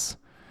lies.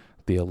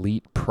 The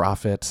elite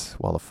profit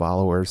while the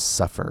followers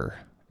suffer,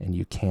 and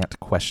you can't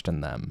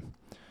question them.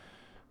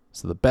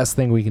 So the best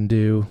thing we can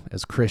do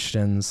as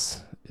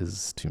Christians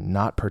is to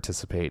not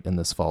participate in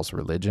this false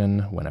religion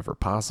whenever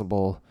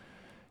possible.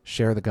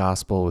 Share the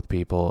gospel with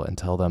people and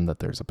tell them that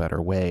there's a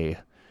better way.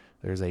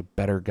 There's a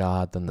better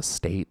God than the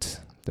state.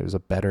 There's a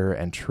better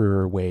and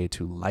truer way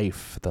to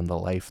life than the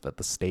life that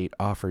the state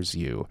offers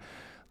you.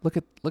 Look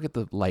at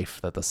the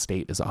life that the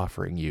state is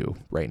offering you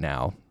right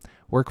now.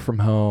 Work from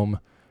home,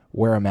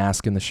 wear a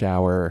mask in the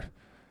shower,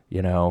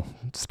 you know,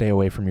 stay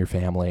away from your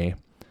family.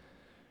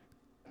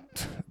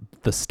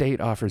 The state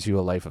offers you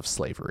a life of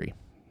slavery,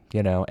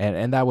 you know,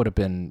 and that would have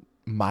been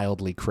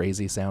mildly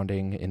crazy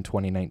sounding in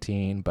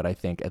 2019, but I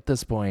think at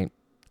this point,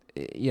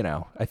 you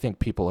know, I think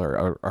people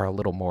are a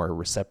little more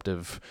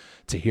receptive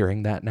to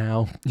hearing that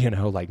now, you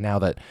know, like now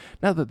that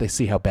they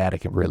see how bad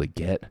it can really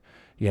get,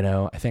 you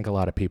know, I think a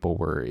lot of people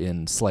were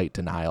in slight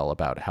denial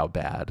about how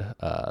bad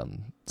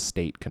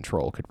state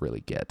control could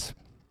really get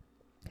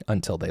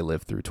until they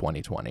lived through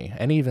 2020.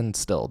 And even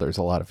still, there's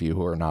a lot of you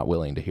who are not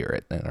willing to hear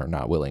it and are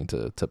not willing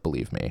to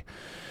believe me.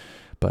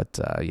 But,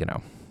 you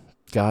know,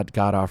 God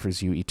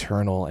offers you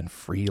eternal and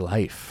free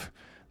life.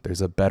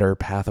 There's a better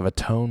path of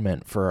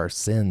atonement for our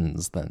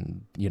sins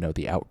than, you know,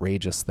 the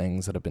outrageous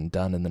things that have been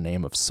done in the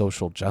name of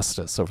social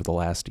justice over the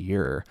last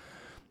year.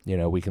 You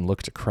know, we can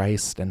look to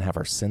Christ and have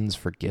our sins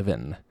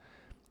forgiven.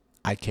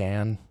 I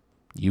can,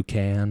 you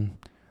can,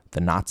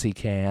 the Nazi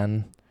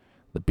can,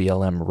 the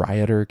BLM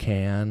rioter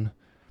can,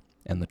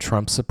 and the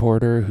Trump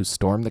supporter who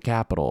stormed the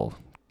Capitol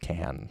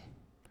can.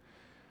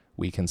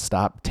 We can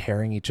stop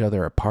tearing each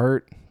other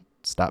apart.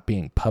 Stop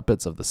being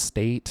puppets of the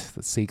state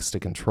that seeks to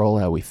control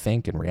how we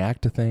think and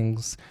react to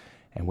things,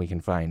 and we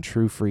can find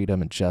true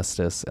freedom and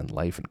justice and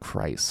life in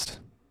Christ.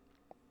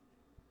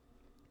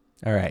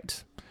 All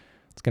right,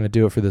 that's going to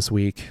do it for this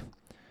week.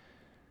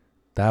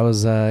 That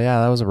was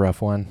a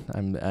rough one.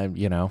 I'm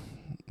you know,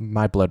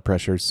 my blood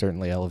pressure is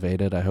certainly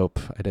elevated. I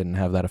hope I didn't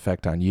have that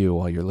effect on you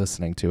while you're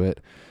listening to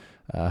it.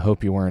 I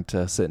hope you weren't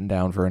sitting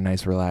down for a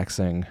nice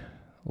relaxing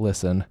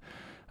listen.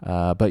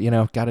 But, you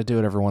know, got to do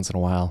it every once in a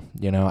while.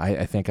 You know,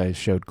 I think I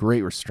showed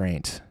great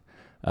restraint,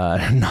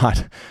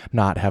 not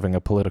having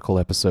a political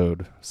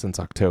episode since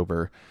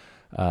October.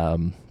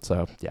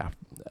 So, yeah,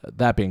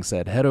 that being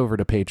said, head over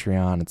to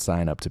Patreon and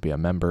sign up to be a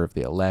member of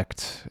the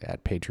elect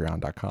at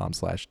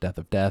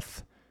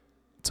patreon.com/deathofdeath.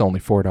 It's only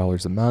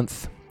 $4 a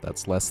month.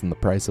 That's less than the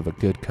price of a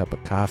good cup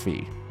of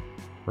coffee.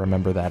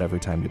 Remember that every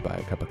time you buy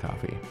a cup of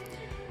coffee.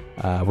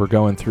 We're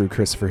going through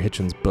Christopher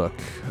Hitchens' book,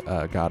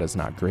 God Is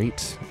Not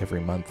Great, every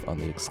month on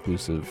the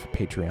exclusive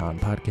Patreon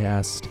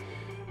podcast.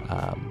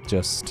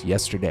 Just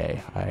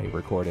yesterday, I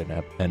recorded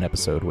an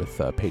episode with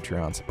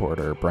Patreon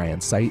supporter Brian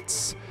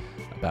Seitz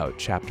about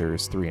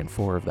chapters 3 and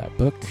 4 of that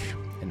book,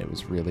 and it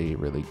was really,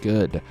 really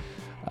good.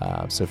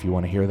 So if you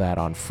want to hear that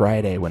on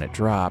Friday when it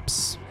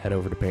drops, head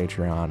over to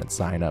Patreon and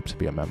sign up to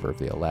be a member of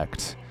the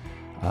elect.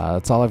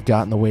 That's all I've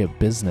got in the way of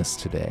business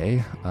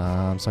today.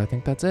 So I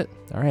think that's it.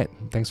 All right.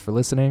 Thanks for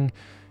listening,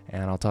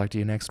 and I'll talk to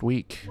you next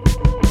week.